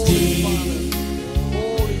 runs Holy deep. Father.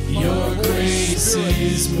 Holy Father. Your Holy grace Spirit.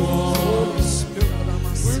 is more. Holy Spirit.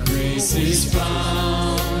 Where grace is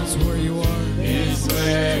found, that's where you are. Is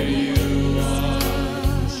where you are.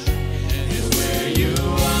 And where you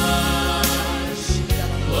are,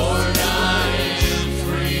 Lord, I am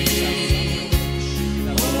free.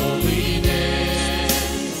 Holiness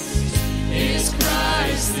is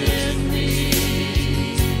Christ in me.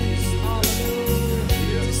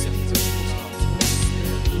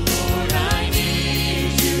 Lord, I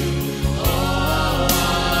need you. Oh,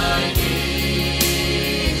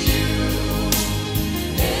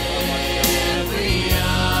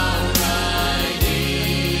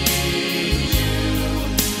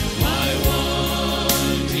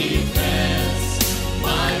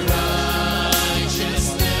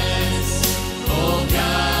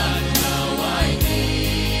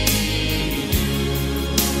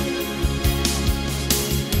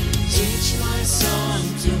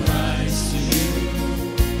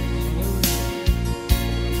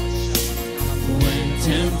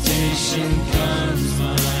 temptation comes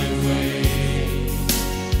my way.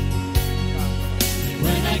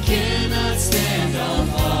 When I cannot stand, I'll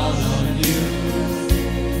fall on you.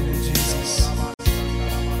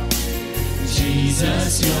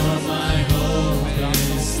 Jesus, you're my hope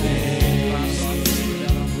and stay.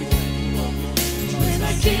 When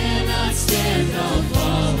I cannot stand, I'll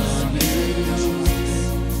fall on you.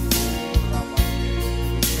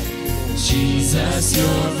 Jesus,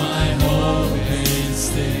 you're my hope and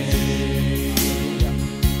stay.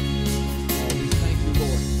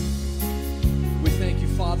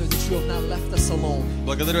 Father, that you have not left us alone.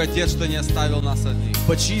 Благодарю, Отец, что не оставил нас одних.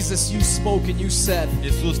 But Jesus, you spoke and you said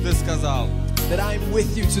Иисус, Ты сказал, that I am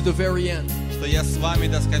with you to the very end. что я с вами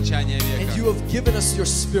до скончания And you века. have given us your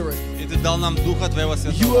Spirit. И Ты дал нам Духа Твоего You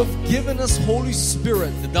Святого. have given us Holy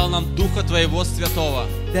Spirit Ты дал нам Духа Твоего Святого,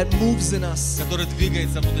 that moves in us, который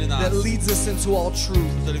двигается внутри нас, that leads us into all truth,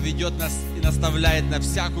 который ведет нас и наставляет на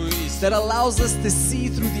всякую истину that allows us to see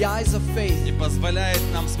through the eyes of faith. и позволяет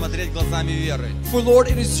нам смотреть глазами веры. For Lord,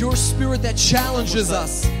 it is your Spirit that challenges Потому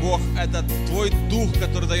us. что, Бог, это Твой Дух,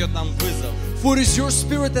 который дает нам вызов. For it is your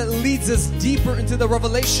Spirit that leads us deeper into the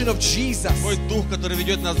revelation of Jesus. Твой Дух, который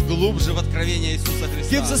ведет нас глубже в откровение Иисуса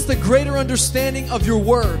Gives Христа. us the greater understanding of your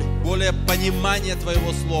word. Более понимание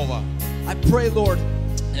Твоего Слова. I pray, Lord,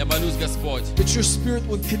 Я молюсь, Господь, that your Spirit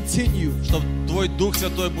would continue чтобы Твой Дух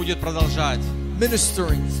Святой будет продолжать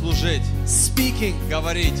ministering, служить, speaking,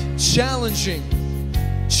 говорить, challenging,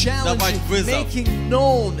 Давать вызов. making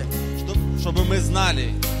known чтобы мы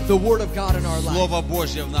знали the word of God in our life. Слово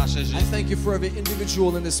Божье в нашей I жизни. thank you for every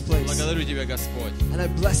individual in this place. Благодарю Тебя, Господь. And I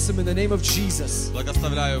bless him in the name of Jesus.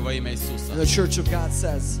 Благословляю во имя Иисуса. And the church of God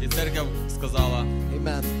says, И церковь сказала,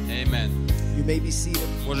 amen. Amen. You may be seated.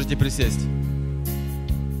 Можете присесть.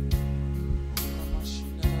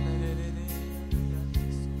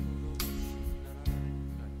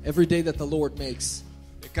 Every day that the Lord makes,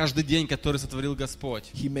 Каждый день, который сотворил Господь,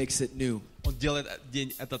 He makes it new. Он делает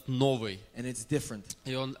день этот новый. And it's different.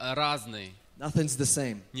 И он разный. Nothing's the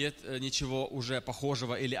same. Нет ничего уже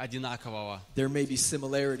похожего или одинакового. There may be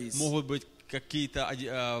similarities. Могут быть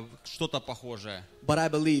какие-то, что-то похожее. But I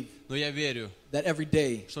believe Но я верю, that every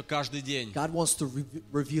day, что каждый день God wants to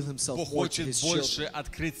reveal Himself Бог more to хочет His больше children.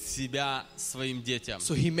 открыть себя своим детям.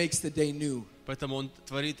 So He makes the day new Поэтому Он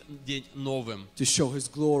творит день новым. to show His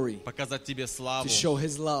glory, Показать тебе славу, to show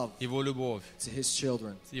His love Его любовь to His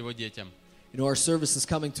children. Его детям. You know, our service is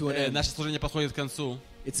coming to an end. Наше служение подходит к концу.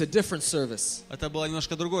 It's a different service. Это было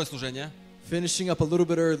немножко другое служение. Finishing up a little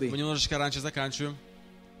bit Мы early. немножечко раньше заканчиваем.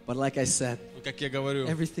 But like I said, Но, как я говорю,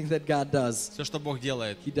 everything that God does, все, что Бог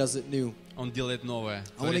делает, He does it new. Он делает новое.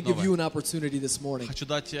 I want to творит give you новое. an opportunity this morning. Хочу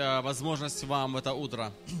дать возможность вам в это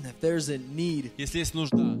утро. If there's a need Если есть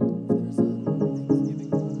нужда,